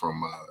back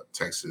from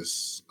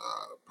Texas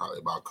probably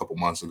about a couple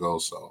months ago.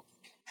 So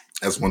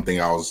that's one thing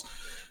I was,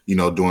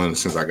 doing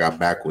since I got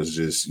back was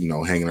just,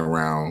 hanging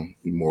around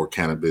more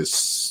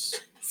cannabis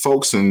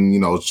folks and,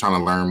 trying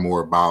to learn more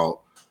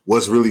about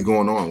what's really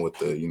going on with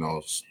the,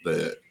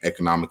 the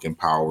economic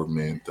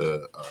empowerment,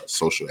 the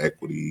social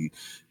equity,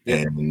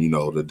 and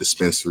the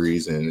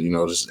dispensaries, and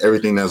just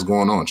everything that's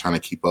going on, trying to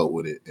keep up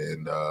with it.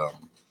 And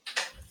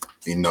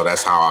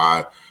that's how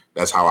I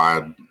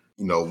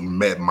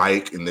met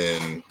Mike, and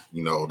then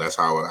that's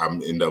how I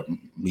end up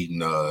meeting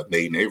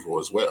Nate and Averill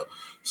as well.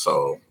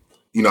 So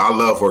I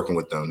love working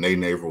with them. Nate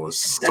and Averill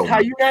is that's how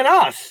you met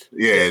us.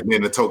 Yeah, and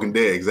then the Token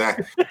Dead,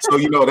 exactly. So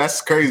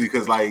that's crazy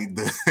because like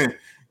the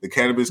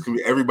cannabis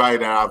community, everybody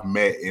that I've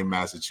met in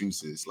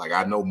Massachusetts, like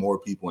I know more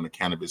people in the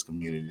cannabis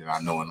community than I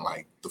know in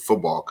like the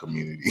football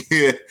community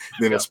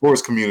than the sports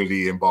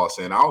community in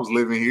Boston. I was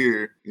living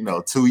here,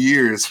 2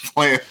 years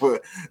playing for.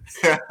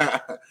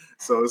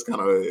 So it's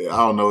kind of, I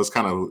don't know, it's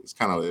kind of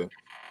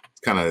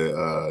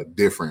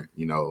different,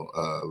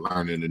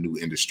 learning a new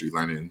industry,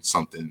 learning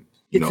something.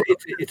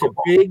 It's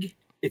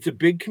a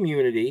big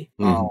community.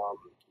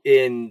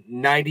 And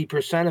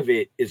 90% of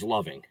it is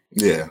loving.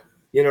 Yeah.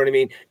 You know what I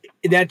mean?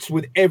 That's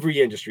with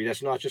every industry.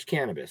 That's not just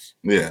cannabis.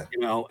 Yeah.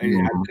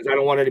 And because I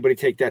don't want anybody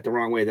to take that the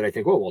wrong way that I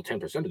think,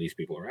 10% of these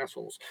people are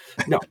assholes.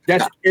 No,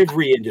 that's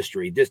every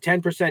industry. There's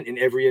 10% in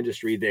every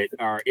industry that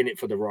are in it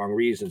for the wrong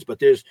reasons. But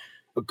there's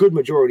a good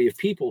majority of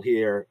people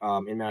here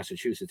in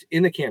Massachusetts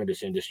in the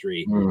cannabis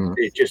industry.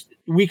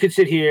 We could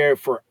sit here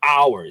for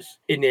hours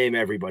and name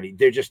everybody.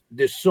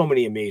 There's so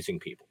many amazing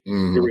people.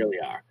 There really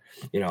are.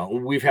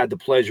 We've had the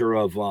pleasure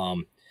of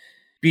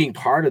being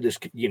part of this,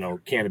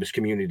 cannabis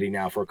community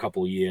now for a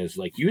couple of years,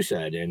 like you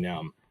said, and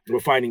we're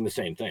finding the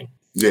same thing.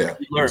 Yeah,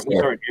 we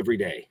learn every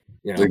day.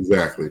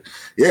 Exactly.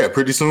 Yeah,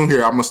 pretty soon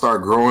here I'm gonna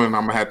start growing.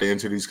 I'm gonna have to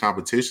enter these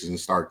competitions and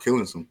start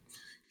killing some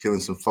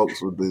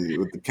folks with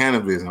the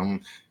cannabis. I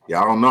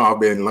don't know. I've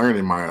been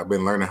learning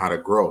how to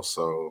grow.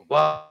 So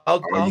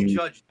I'll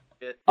judge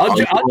it. I'll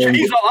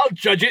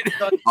judge it.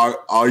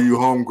 All you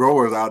home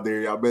growers out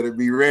there, y'all better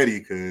be ready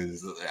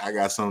because I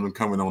got something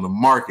coming on the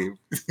market.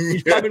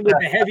 He's coming with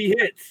the heavy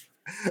hits.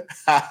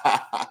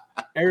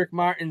 Eric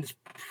Martin's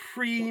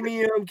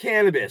premium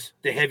cannabis,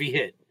 the heavy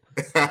hit.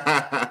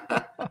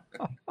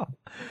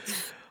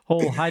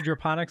 Whole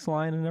hydroponics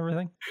line and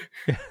everything.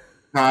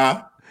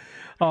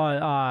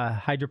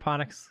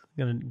 Hydroponics.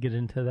 Gonna get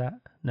into that?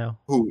 No.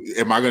 Who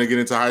am I gonna get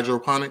into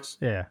hydroponics?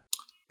 Yeah.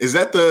 Is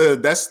that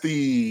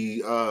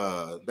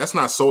that's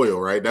not soil,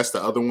 right? That's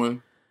the other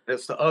one.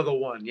 That's the other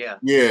one, yeah.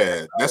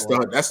 Yeah, I'm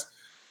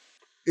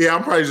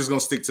probably just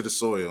gonna stick to the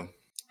soil.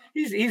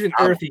 He's an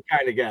earthy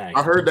kind of guy.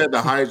 I heard that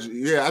I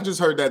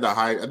just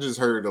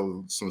heard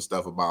some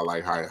stuff about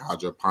like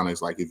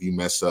hydroponics. Like if you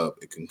mess up,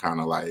 it can kind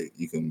of like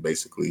you can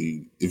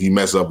basically, if you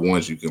mess up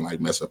once, you can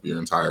like mess up your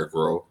entire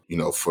grow,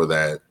 for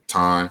that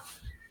time.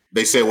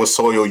 They said with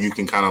soil you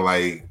can kind of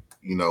like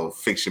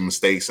fix your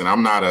mistakes, and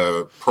I'm not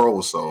a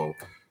pro, so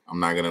I'm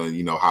not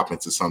gonna hop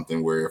into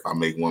something where if I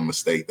make one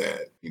mistake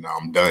that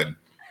I'm done.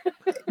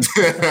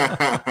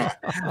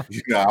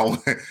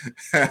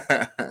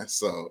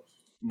 So.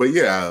 But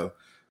yeah,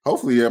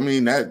 hopefully, I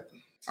mean that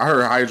I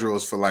heard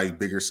hydros for like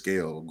bigger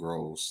scale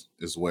grows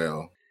as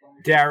well.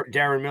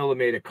 Darren Miller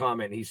made a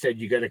comment. He said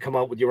you got to come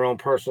up with your own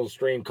personal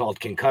strain called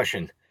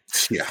Concussion.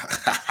 Yeah.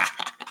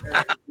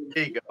 There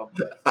you go.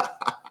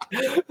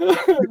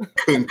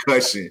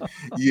 Concussion.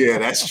 Yeah,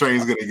 that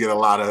strain's gonna get a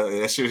lot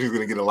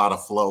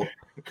of flow.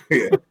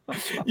 Yeah.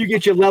 You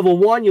get your level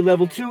 1, your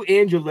level 2,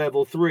 and your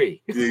level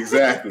 3.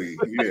 Exactly.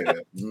 Yeah.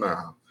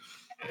 Nah.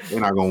 They're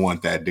not gonna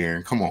want that,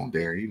 Darren. Come on,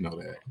 Darren. You know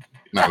that.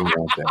 Not gonna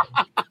want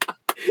that.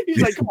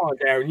 He's like, come on,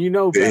 Darren. You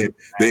know better.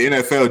 The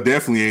NFL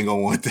definitely ain't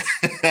gonna want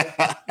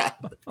that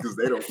because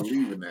they don't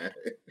believe in that.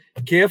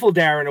 Careful,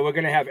 Darren, or we're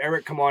gonna have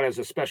Eric come on as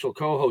a special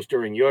co-host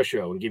during your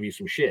show and give you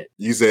some shit.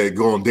 You said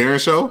go on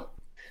Darren's show?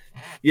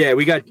 Yeah,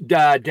 we got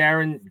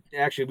Darren.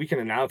 Actually, we can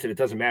announce it. It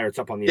doesn't matter. It's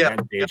up on the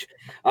event page.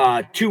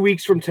 2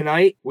 weeks from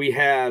tonight, we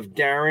have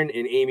Darren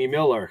and Amy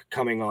Miller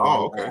coming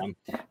on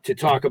to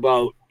talk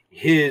about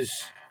his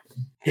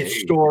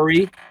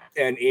story.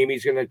 And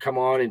Amy's going to come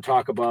on and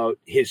talk about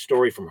his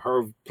story from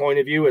her point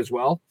of view as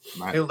well.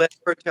 He'll let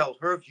her tell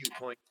her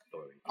viewpoint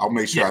story. I'll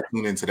make sure I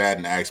tune into that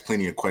and ask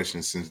plenty of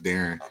questions since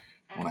Darren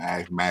want to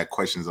ask mad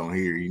questions on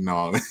here, you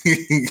know.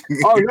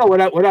 Oh no,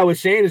 what I was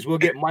saying is we'll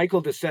get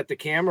Michael to set the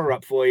camera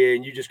up for you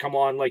and you just come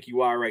on like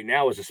you are right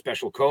now as a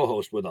special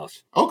co-host with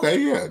us.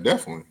 Okay, yeah,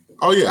 definitely.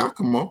 Oh yeah, I'll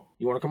come on.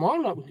 You want to come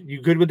on?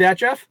 You good with that,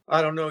 Jeff?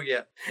 I don't know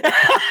yet.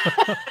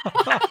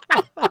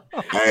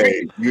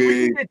 Hey,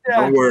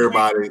 don't worry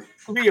about it.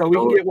 Leo, we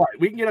can get what?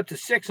 We can get up to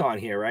 6 on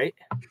here, right?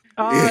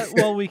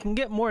 Well, we can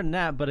get more than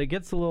that, but it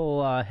gets a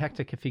little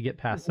hectic if you get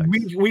past 6.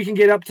 We can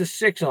get up to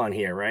 6 on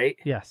here, right?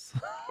 Yes.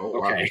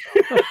 Oh, okay.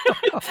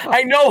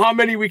 I know how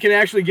many we can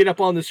actually get up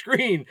on the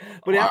screen,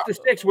 but after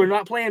 6, we're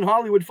not playing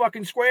Hollywood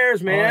fucking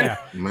squares, man. Oh,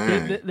 yeah.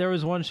 Man. There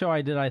was one show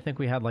I did. I think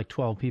we had like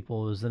 12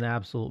 people. It was an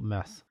absolute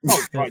mess.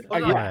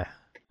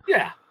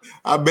 Yeah.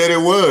 I bet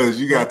it was.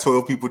 You got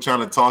 12 people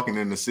trying to talk and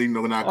then the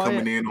signal not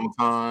coming in on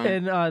time.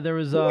 And there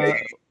was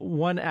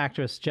one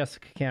actress,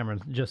 Jessica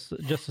Cameron, just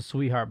a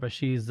sweetheart, but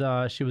she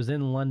was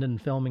in London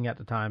filming at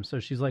the time, so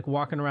she's like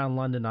walking around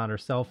London on her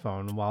cell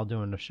phone while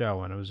doing the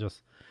show, and it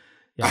was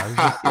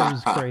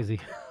crazy.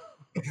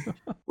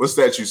 What's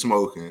that you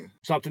smoking?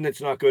 Something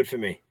that's not good for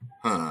me.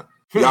 Huh?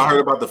 Y'all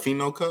heard about the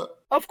Pheno Cup?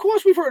 Of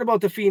course we've heard about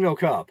the Pheno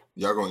Cup.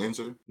 Y'all gonna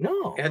enter?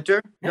 No.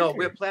 Enter? No,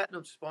 we're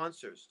platinum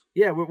sponsors.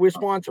 Yeah, we're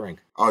sponsoring.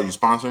 Oh, you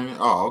sponsoring it?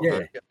 Oh,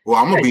 okay. Yeah. Well,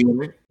 I'm gonna be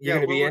in it. You're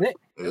gonna be in it?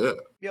 Yeah.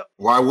 Yep.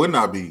 Why wouldn't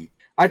I be?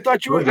 I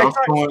thought you were. I'm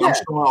showing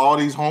all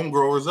these home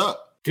growers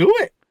up. Do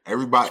it.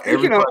 Everybody's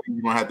gonna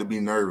have to be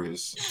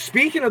nervous.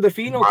 Speaking of the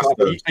Pheno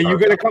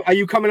Cup, are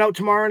you coming out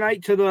tomorrow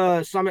night to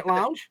the Summit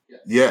Lounge?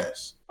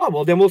 Yes. Oh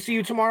well, then we'll see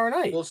you tomorrow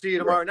night. We'll see you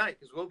tomorrow night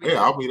because we'll be.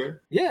 Yeah, I'll be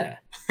there. Yeah.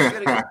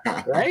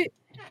 Right.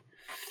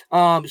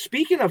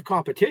 Speaking of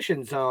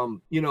competitions,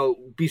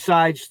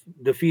 besides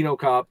the Pheno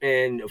Cup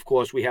and of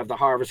course we have the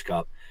Harvest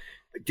Cup,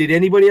 did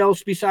anybody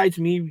else besides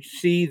me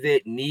see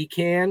that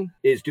NECAN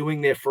is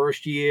doing their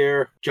first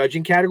year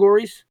judging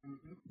categories?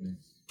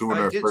 Doing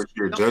their first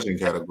year judging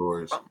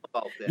categories.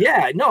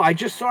 Yeah, no, I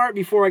just saw it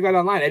before I got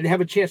online. I didn't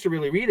have a chance to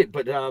really read it,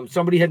 but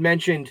somebody had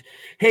mentioned,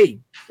 hey,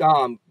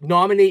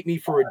 nominate me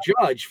for a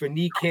judge for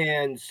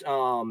NECAN's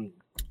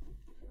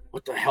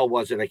what the hell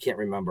was it? I can't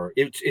remember.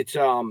 It's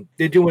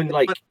they're doing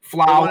like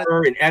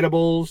flour and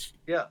edibles.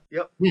 Yeah.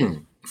 Yep.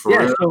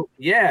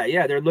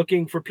 They're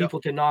looking for people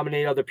to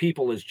nominate other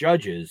people as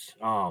judges.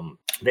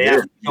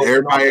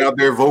 Everybody out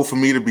there vote for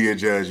me to be a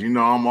judge. You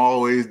know, I'm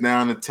always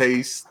down to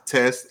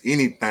test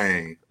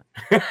anything.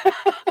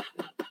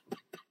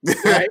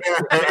 Right.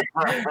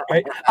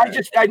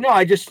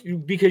 I just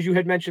because you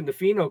had mentioned the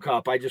Pheno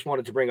Cup, I just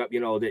wanted to bring up,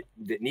 that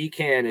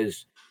NECAN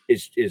is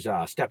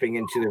stepping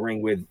into the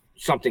ring with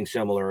something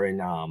similar, and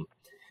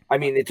I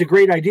mean it's a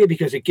great idea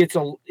because it gets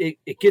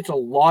a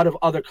lot of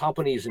other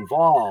companies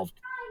involved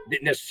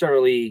that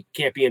necessarily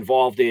can't be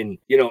involved in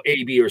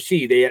A, B, or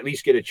C. They at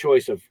least get a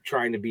choice of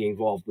trying to be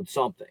involved with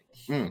something.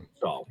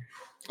 So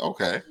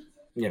okay,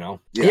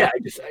 I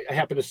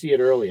happened to see it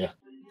earlier.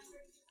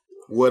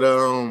 What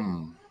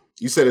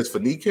you said it's for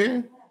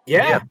NECAN?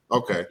 Yeah.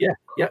 Okay. Yeah.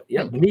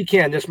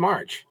 NECAN this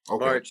March.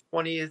 Okay. March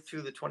 20th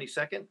through the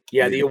 22nd.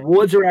 Yeah, the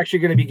awards are actually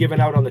going to be given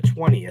out on the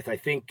 20th. I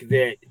think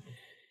that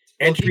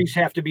entries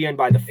have to be in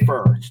by the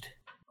 1st.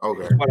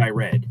 Okay. That's what I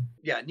read.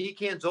 Yeah,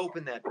 NECAN's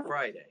open that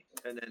Friday,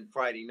 and then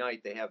Friday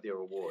night they have their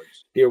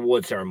awards. The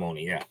award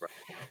ceremony, yeah.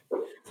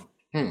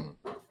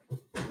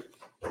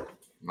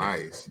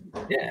 Nice.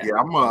 Yeah.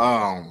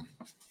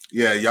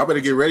 Yeah, y'all better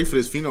get ready for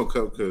this Pheno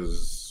Cup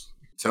because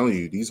telling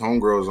you, these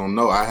homegirls don't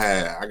know.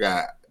 I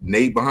got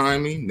Nate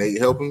behind me, Nate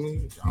helping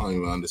me. I don't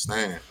even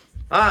understand.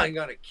 I'm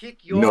gonna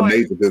kick your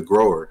Nate's a good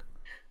grower.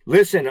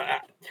 Listen,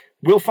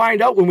 we'll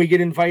find out when we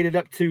get invited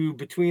up to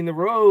Between the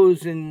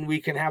Rows and we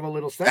can have a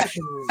little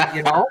session,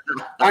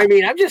 I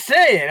mean, I'm just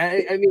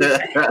saying. I mean,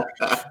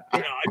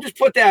 I just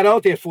put that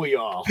out there for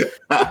y'all.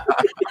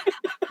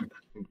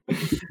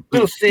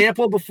 Little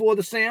sample before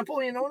the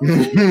sample, you know what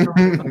I'm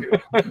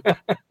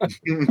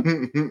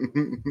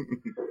saying?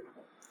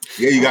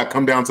 Yeah, you got to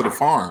come down to the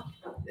farm.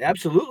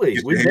 Absolutely.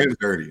 Get your hands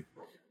dirty.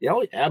 Yeah,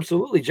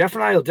 absolutely. Jeff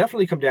and I will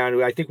definitely come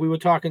down. I think we were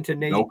talking to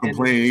Nate. No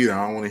complaining either.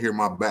 I don't want to hear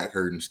my back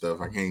hurt and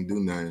stuff. I can't do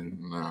nothing.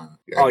 Nah.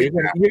 Oh, you're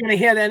gonna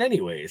hear that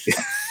anyways.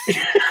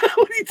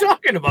 What are you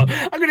talking about?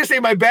 I'm going to say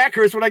my back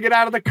hurts when I get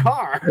out of the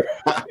car.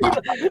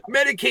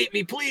 Medicate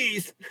me,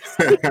 please.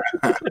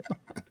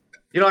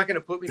 You're not going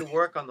to put me to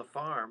work on the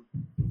farm.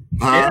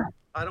 Huh?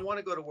 I don't want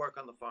to go to work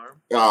on the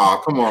farm.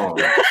 Oh, come on.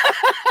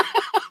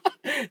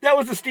 That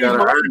was the Steve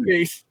Martin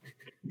case.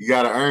 You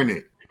got to earn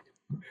it.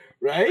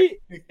 Right?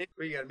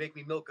 Are you going to make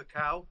me milk a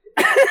cow?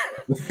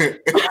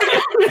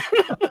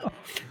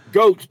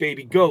 Goats,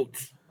 baby,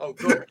 goats. Oh,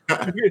 goats.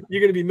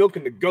 You're going to be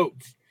milking the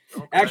goats.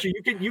 Okay. Actually,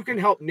 you can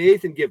help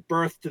Nathan give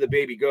birth to the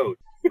baby goat.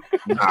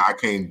 Nah, I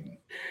can't.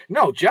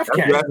 No, Jeff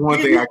can. That's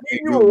one thing I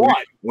can't do.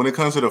 When it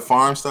comes to the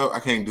farm stuff, I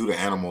can't do the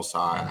animal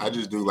side. I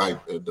just do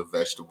like the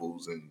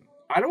vegetables and.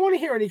 I don't want to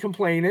hear any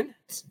complaining.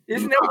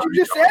 Isn't that what you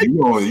just said?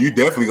 You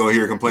definitely gonna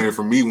hear complaining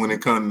from me when it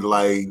comes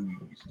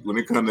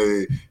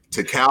to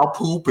cow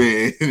poop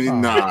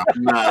and nah,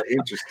 I'm not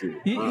interested.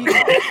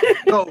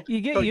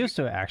 You get used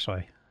to it,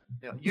 actually.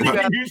 Yeah, you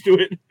get used to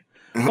it.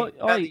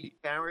 Rather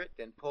carrot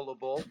than pull a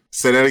bull.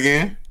 Say that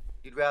again.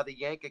 You'd rather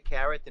yank a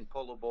carrot than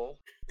pull a bull.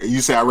 You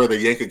say I'd rather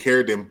yank a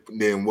carrot than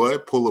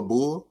what? Pull a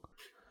bull?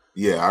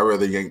 Yeah, I'd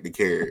rather yank the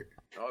carrot.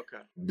 Okay.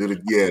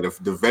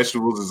 The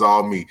vegetables is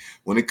all me.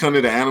 When it comes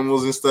to the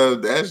animals and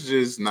stuff, that's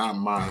just not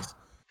mine.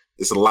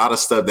 It's a lot of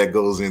stuff that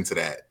goes into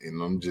that,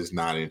 and I'm just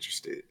not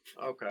interested.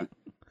 Okay.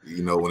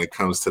 You know, when it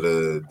comes to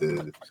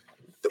the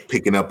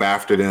picking up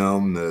after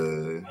them,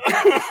 the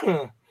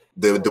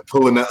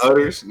pulling the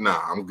udders, nah,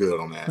 I'm good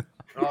on that.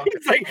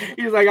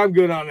 He's like, I'm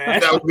good on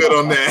that. I'm good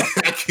on that.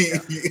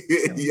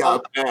 Yeah,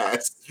 I'll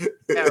pass.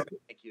 Carrot,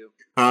 thank you.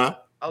 Huh?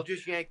 I'll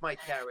just yank my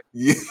carrot.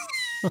 Yeah.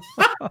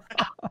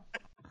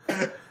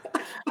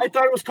 I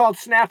thought it was called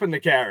snapping the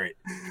carrot.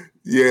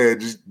 Yeah,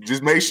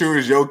 just make sure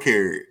it's your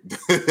carrot.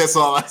 That's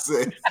all I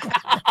say.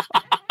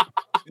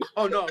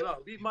 Oh no,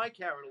 leave my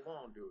carrot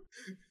alone, dude.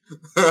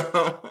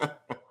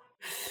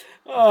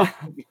 Wow,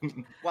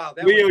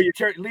 Leo,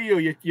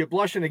 you're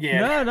blushing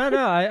again.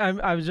 No.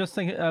 I was just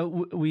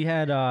thinking. We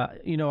had,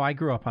 I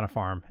grew up on a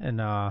farm, and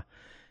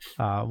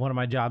one of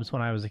my jobs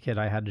when I was a kid,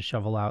 I had to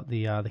shovel out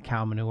the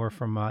cow manure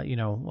from.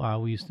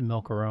 We used to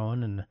milk our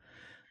own, and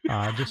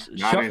just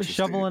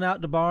shoveling out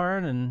the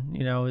barn, and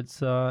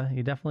it's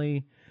you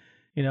definitely.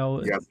 He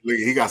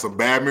got some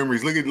bad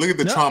memories. Look at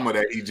the trauma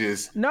that he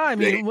just. No, I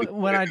mean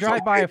when I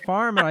drive by a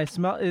farm and I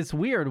smell, it's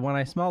weird when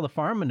I smell the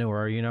farm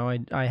manure.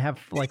 I have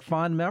like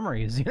fond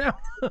memories.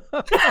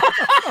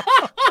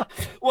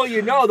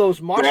 Well,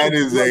 those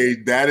mushrooms.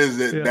 That is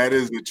a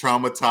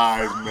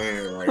traumatized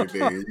man right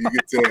there. You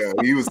can tell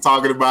he was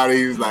talking about it.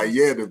 He was like,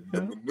 "Yeah, the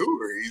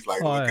manure." He's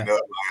like looking up,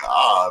 like,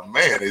 "Oh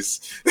man,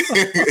 it's."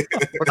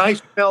 When I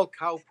smell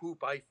cow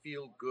poop, I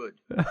feel good.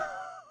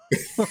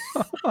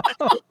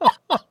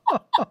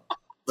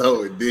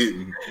 No, it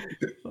didn't.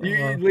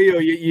 Leo,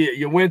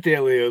 you went there,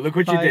 Leo. Look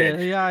what you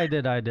did. Yeah, I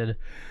did.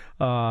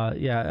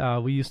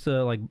 We used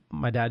to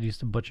my dad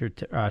used to butcher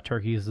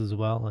turkeys as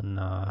well, and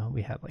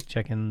we had like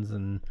chickens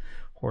and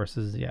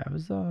horses. Yeah, it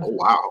was. Oh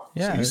wow!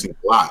 Yeah, so you see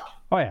a lot.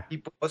 Oh yeah.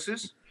 Eat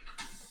horses?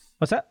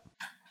 What's that?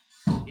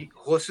 Eat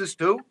horses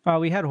too?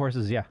 We had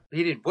horses. Yeah.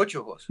 He didn't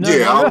butcher horses.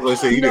 I was going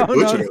to say he didn't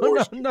butcher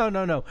horses.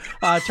 No.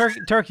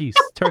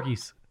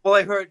 Turkeys. Well,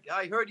 I heard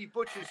he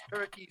butchers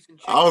turkeys and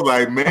chickens. I was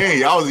like, man,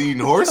 y'all was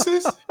eating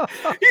horses?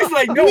 He's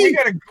like, no, we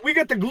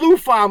got the glue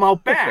farm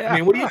out back,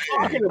 man. What are you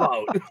talking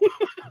about?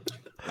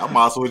 I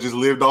might as well just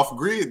lived off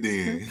grid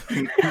then.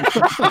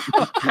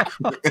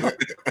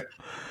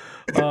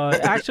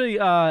 Actually,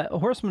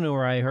 horse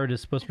manure I heard is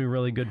supposed to be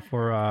really good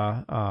for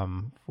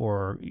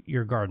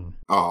your garden.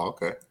 Oh,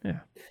 okay.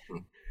 Yeah.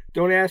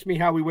 Don't ask me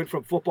how we went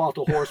from football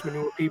to horse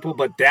manure, people,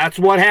 but that's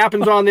what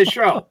happens on this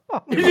show.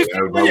 We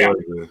go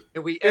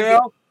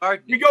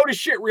to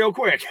shit real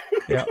quick.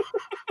 Yeah.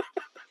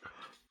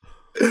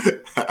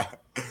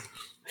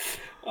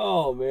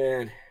 Oh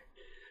man.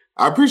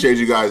 I appreciate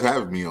you guys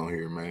having me on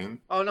here, man.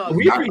 Oh no,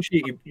 we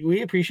appreciate you.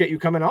 We appreciate you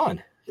coming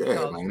on.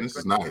 Yeah, man, this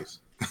is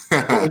nice.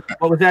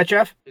 What was that,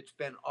 Jeff? It's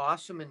been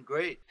awesome and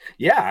great.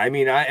 Yeah, I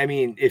mean,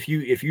 if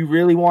you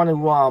really want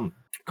to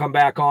come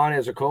back on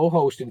as a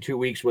co-host in 2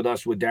 weeks with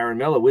us with Darren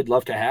Miller, we'd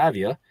love to have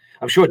you.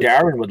 I'm sure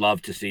Darren would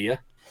love to see you.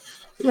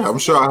 Yeah, I'm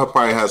sure I'll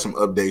probably have some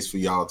updates for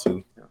y'all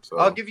too. So.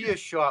 I'll give you a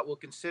shot. We'll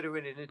consider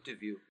it an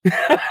interview.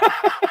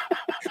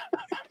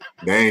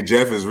 Dang,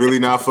 Jeff is really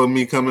not for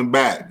me coming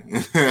back.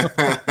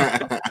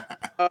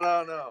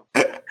 No.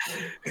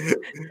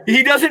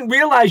 He doesn't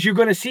realize you're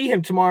going to see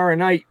him tomorrow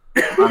night.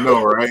 I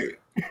know, right?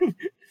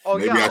 Oh,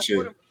 maybe yeah,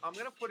 I'm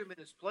going to put him in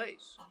his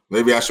place.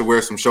 Maybe I should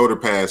wear some shoulder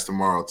pads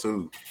tomorrow,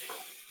 too.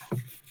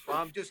 Well,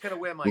 I'm just going to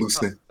wear my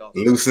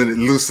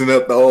loosen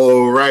up the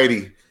old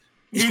righty.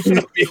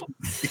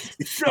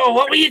 So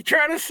what were you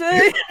trying to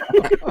say?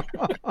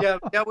 Yeah,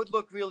 that would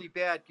look really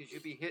bad because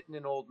you'd be hitting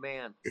an old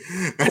man.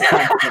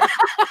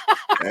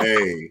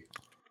 Hey,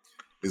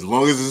 as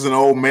long as it's an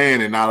old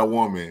man and not a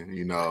woman,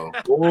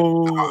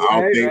 Ooh,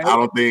 I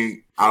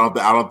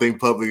don't think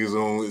public is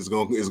going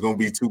to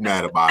be too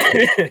mad about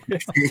it.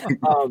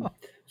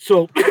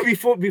 So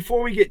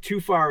before we get too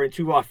far and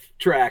too off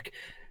track,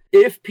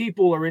 if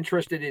people are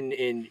interested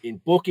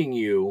in booking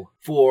you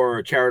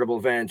for charitable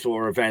events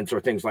or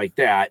things like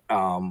that,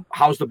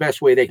 how's the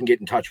best way they can get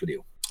in touch with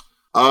you?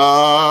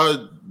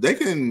 They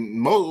can,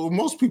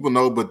 most people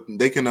know, but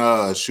they can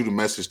shoot a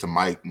message to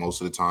Mike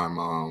most of the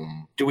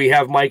time. Do we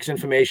have Mike's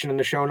information in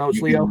the show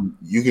notes, Leo?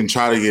 You can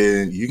try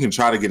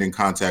to get in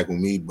contact with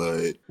me,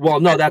 but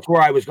no, that's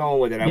where I was going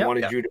with it. I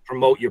wanted you to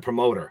promote your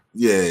promoter.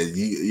 Yeah.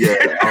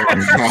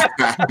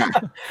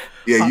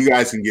 You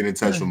guys can get in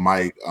touch with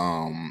Mike.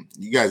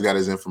 You guys got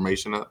his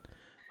information up?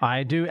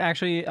 I do.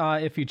 Actually,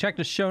 if you check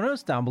the show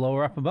notes down below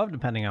or up above,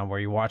 depending on where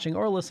you're watching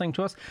or listening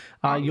to us,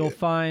 you'll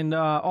find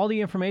all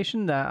the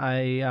information that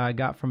I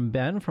got from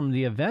Ben from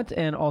the event.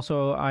 And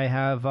also I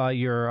have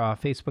your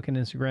Facebook and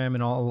Instagram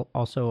and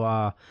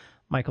also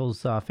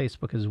Michael's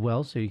Facebook as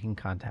well, so you can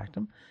contact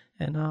him.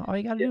 And all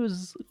you got to do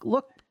is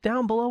look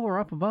down below or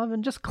up above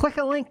and just click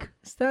a link.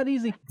 It's that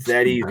easy. It's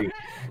that easy.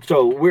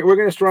 So we're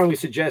going to strongly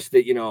suggest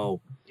that,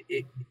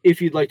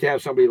 if you'd like to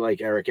have somebody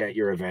like Eric at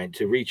your event,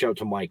 to reach out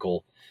to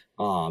Michael.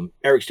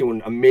 Eric's doing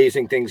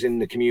amazing things in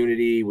the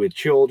community with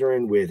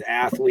children, with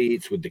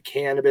athletes, with the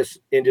cannabis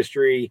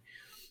industry,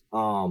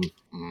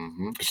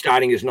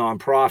 starting his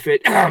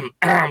nonprofit,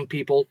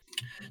 people.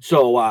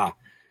 So,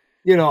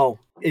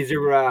 is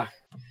there,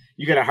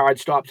 you got a hard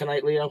stop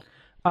tonight, Leo?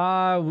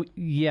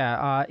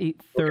 8:30.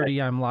 Okay.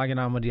 I'm logging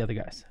on with the other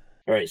guys.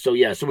 All right. So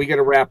we got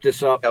to wrap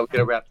this up. Yeah, we got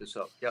to wrap this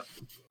up. Yep.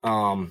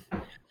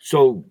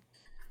 So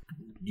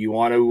you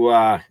want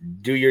to,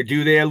 do your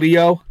due there,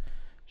 Leo?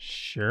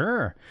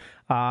 Sure.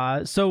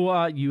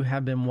 So you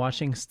have been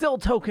watching Still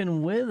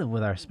Token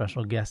with our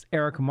special guest,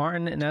 Eric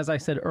Martin. And as I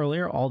said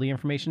earlier, all the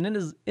information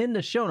is in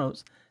the show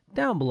notes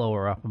down below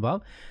or up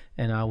above.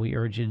 And we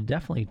urge you to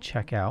definitely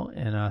check out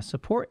and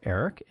support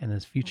Eric and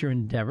his future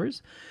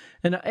endeavors.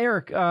 And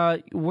Eric,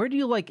 where do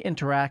you like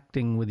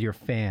interacting with your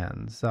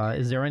fans?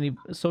 Is there any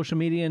social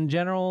media in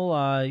general?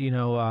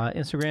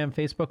 Instagram,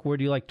 Facebook. Where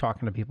do you like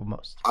talking to people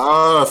most?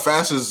 The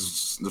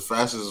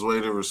fastest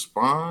way to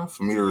respond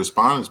for me to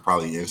respond is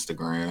probably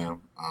Instagram.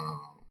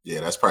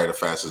 That's probably the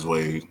fastest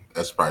way.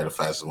 That's probably the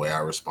fastest way I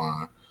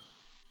respond.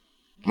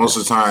 Most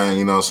of the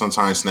time,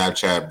 sometimes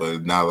Snapchat,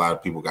 but not a lot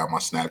of people got my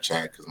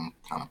Snapchat because I'm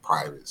kind of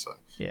private. So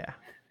yeah.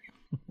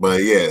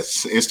 But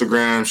yes,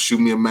 Instagram,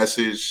 shoot me a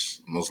message.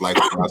 Most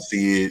likely I'll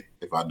see it.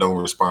 If I don't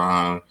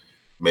respond,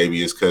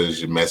 maybe it's because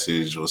your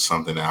message was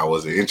something that I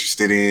wasn't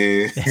interested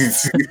in.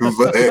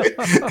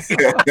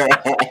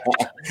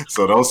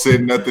 So don't say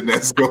nothing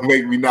that's going to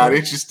make me not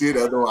interested.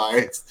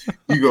 Otherwise,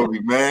 you're going to be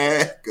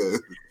mad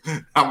because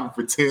I'm going to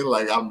pretend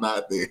like I'm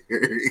not there.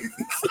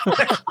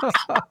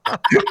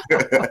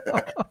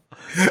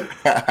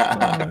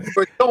 I'm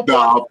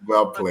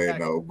playing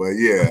though. But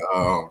yeah,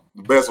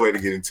 the best way to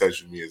get in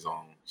touch with me is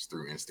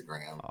through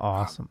Instagram.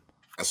 Awesome.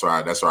 That's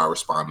why I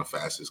respond the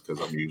fastest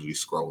because I'm usually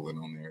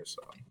scrolling on there.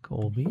 So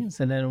cool beans.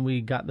 And then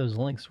we got those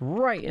links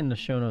right in the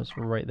show notes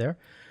right there.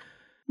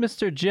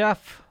 Mr.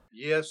 Jeff.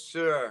 Yes,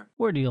 sir.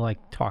 Where do you like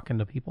talking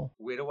to people?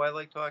 Where do I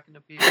like talking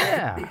to people?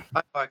 Yeah.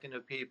 I'm talking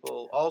to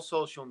people, all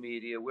social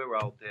media. We're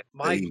out there.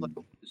 My place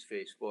is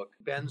Facebook.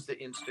 Ben's the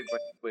Instagram,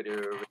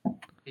 Twitter.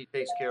 He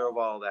takes care of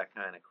all that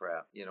kind of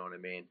crap. You know what I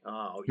mean?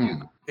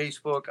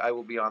 Facebook, I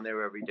will be on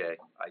there every day.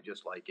 I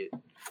just like it.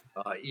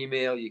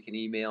 Email, you can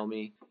email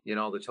me,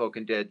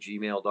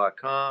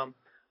 thetokendead@gmail.com.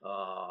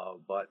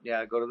 But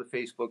yeah, go to the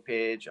Facebook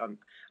page. I'm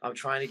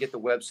trying to get the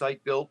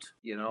website built.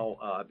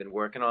 I've been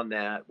working on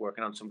that,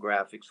 working on some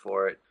graphics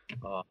for it.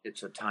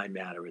 It's a time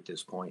matter at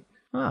this point.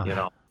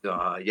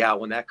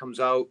 When that comes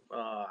out,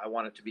 I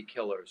want it to be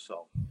killer.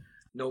 So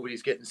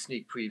nobody's getting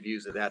sneak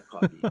previews of that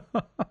puppy.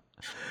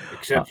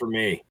 Except for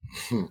me.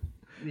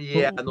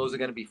 Yeah, and those are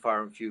going to be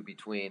far and few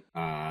between.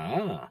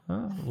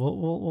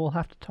 We'll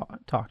have to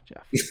talk,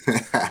 Jeff.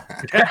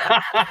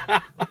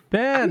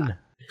 Ben.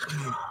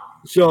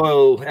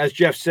 So, as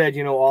Jeff said,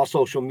 all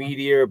social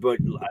media, but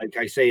like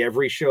I say,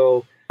 every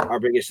show, our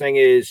biggest thing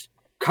is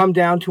come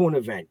down to an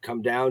event,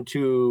 come down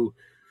to,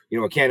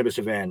 a cannabis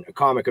event, a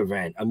comic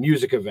event, a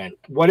music event,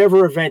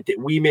 whatever event that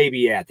we may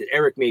be at, that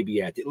Eric may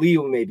be at, that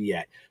Leo may be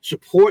at.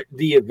 Support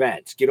the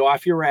events. Get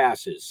off your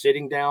asses.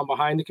 Sitting down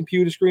behind the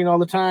computer screen all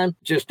the time,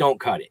 just don't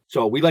cut it.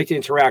 So we like to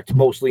interact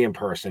mostly in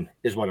person,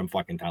 is what I'm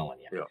fucking telling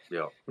you.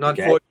 Yeah.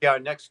 Unfortunately, our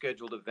next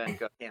scheduled event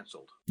got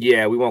canceled.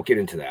 Yeah, we won't get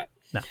into that.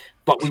 No.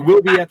 But we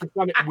will be at the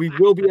Summit. We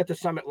will be at the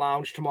Summit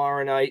Lounge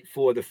tomorrow night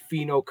for the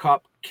Pheno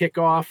Cup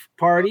kickoff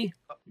party.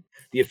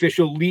 The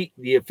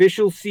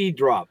official seed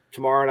drop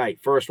tomorrow night,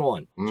 first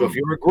one. So if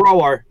you're a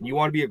grower, you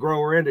want to be a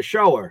grower and a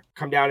shower,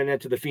 come down and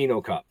enter the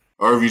Pheno Cup.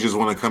 Or if you just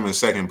want to come in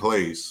second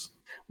place.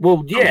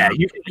 Well, yeah,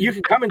 you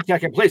can come in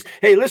second place.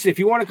 Hey, listen, if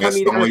you want to come,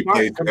 that's the only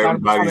place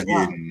everybody's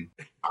getting.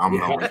 I'm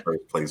the only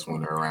first place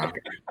winner around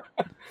here.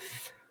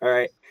 All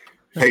right,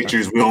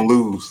 Patriots, we don't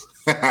lose.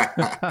 Right.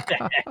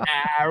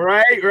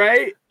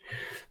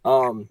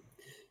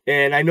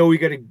 And I know we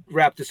got to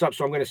wrap this up,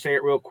 so I'm going to say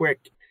it real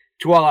quick.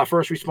 To all our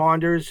first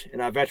responders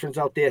and our veterans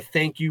out there,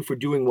 thank you for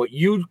doing what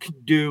you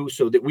do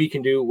so that we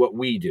can do what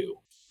we do.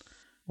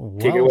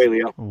 Take it away,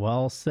 Leo.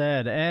 Well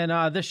said.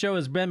 And this show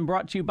has been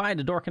brought to you by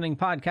the Dorkening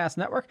Podcast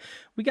Network.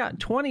 We got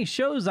 20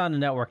 shows on the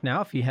network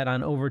now. If you head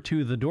on over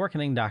to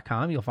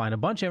thedorkening.com, you'll find a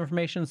bunch of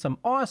information, some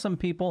awesome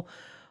people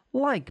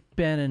like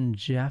Ben and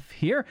Jeff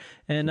here,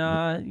 and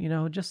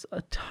just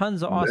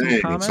tons of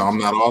awesome comments. So I'm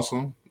not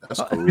awesome?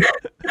 That's cool.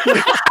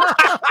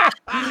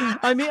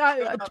 I mean,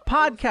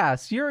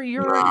 podcasts.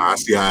 You're. I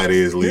see how it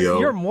is, Leo.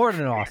 You're more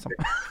than awesome.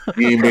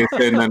 You ain't been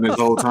saying nothing this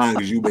whole time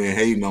because you've been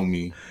hating on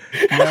me.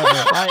 Never.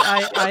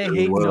 I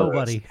hate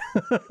nobody.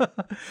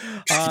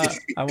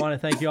 I want to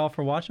thank you all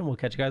for watching. We'll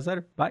catch you guys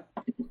later. Bye.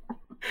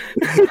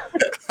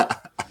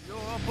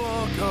 Your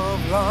book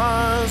of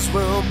lies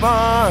will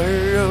buy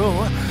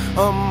you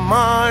a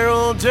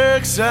mild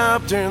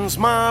acceptance.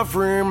 My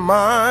free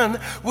mind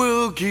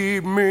will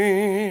keep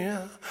me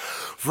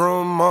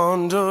from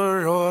under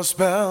your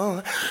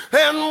spell.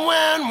 And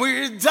when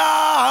we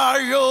die,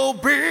 you'll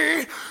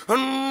be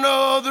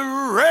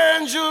another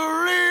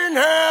angel in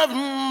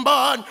heaven,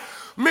 but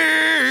me,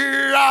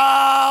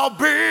 I'll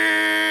be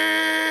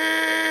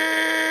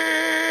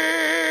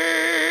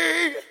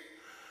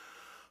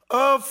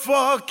a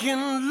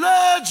fucking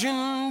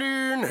legend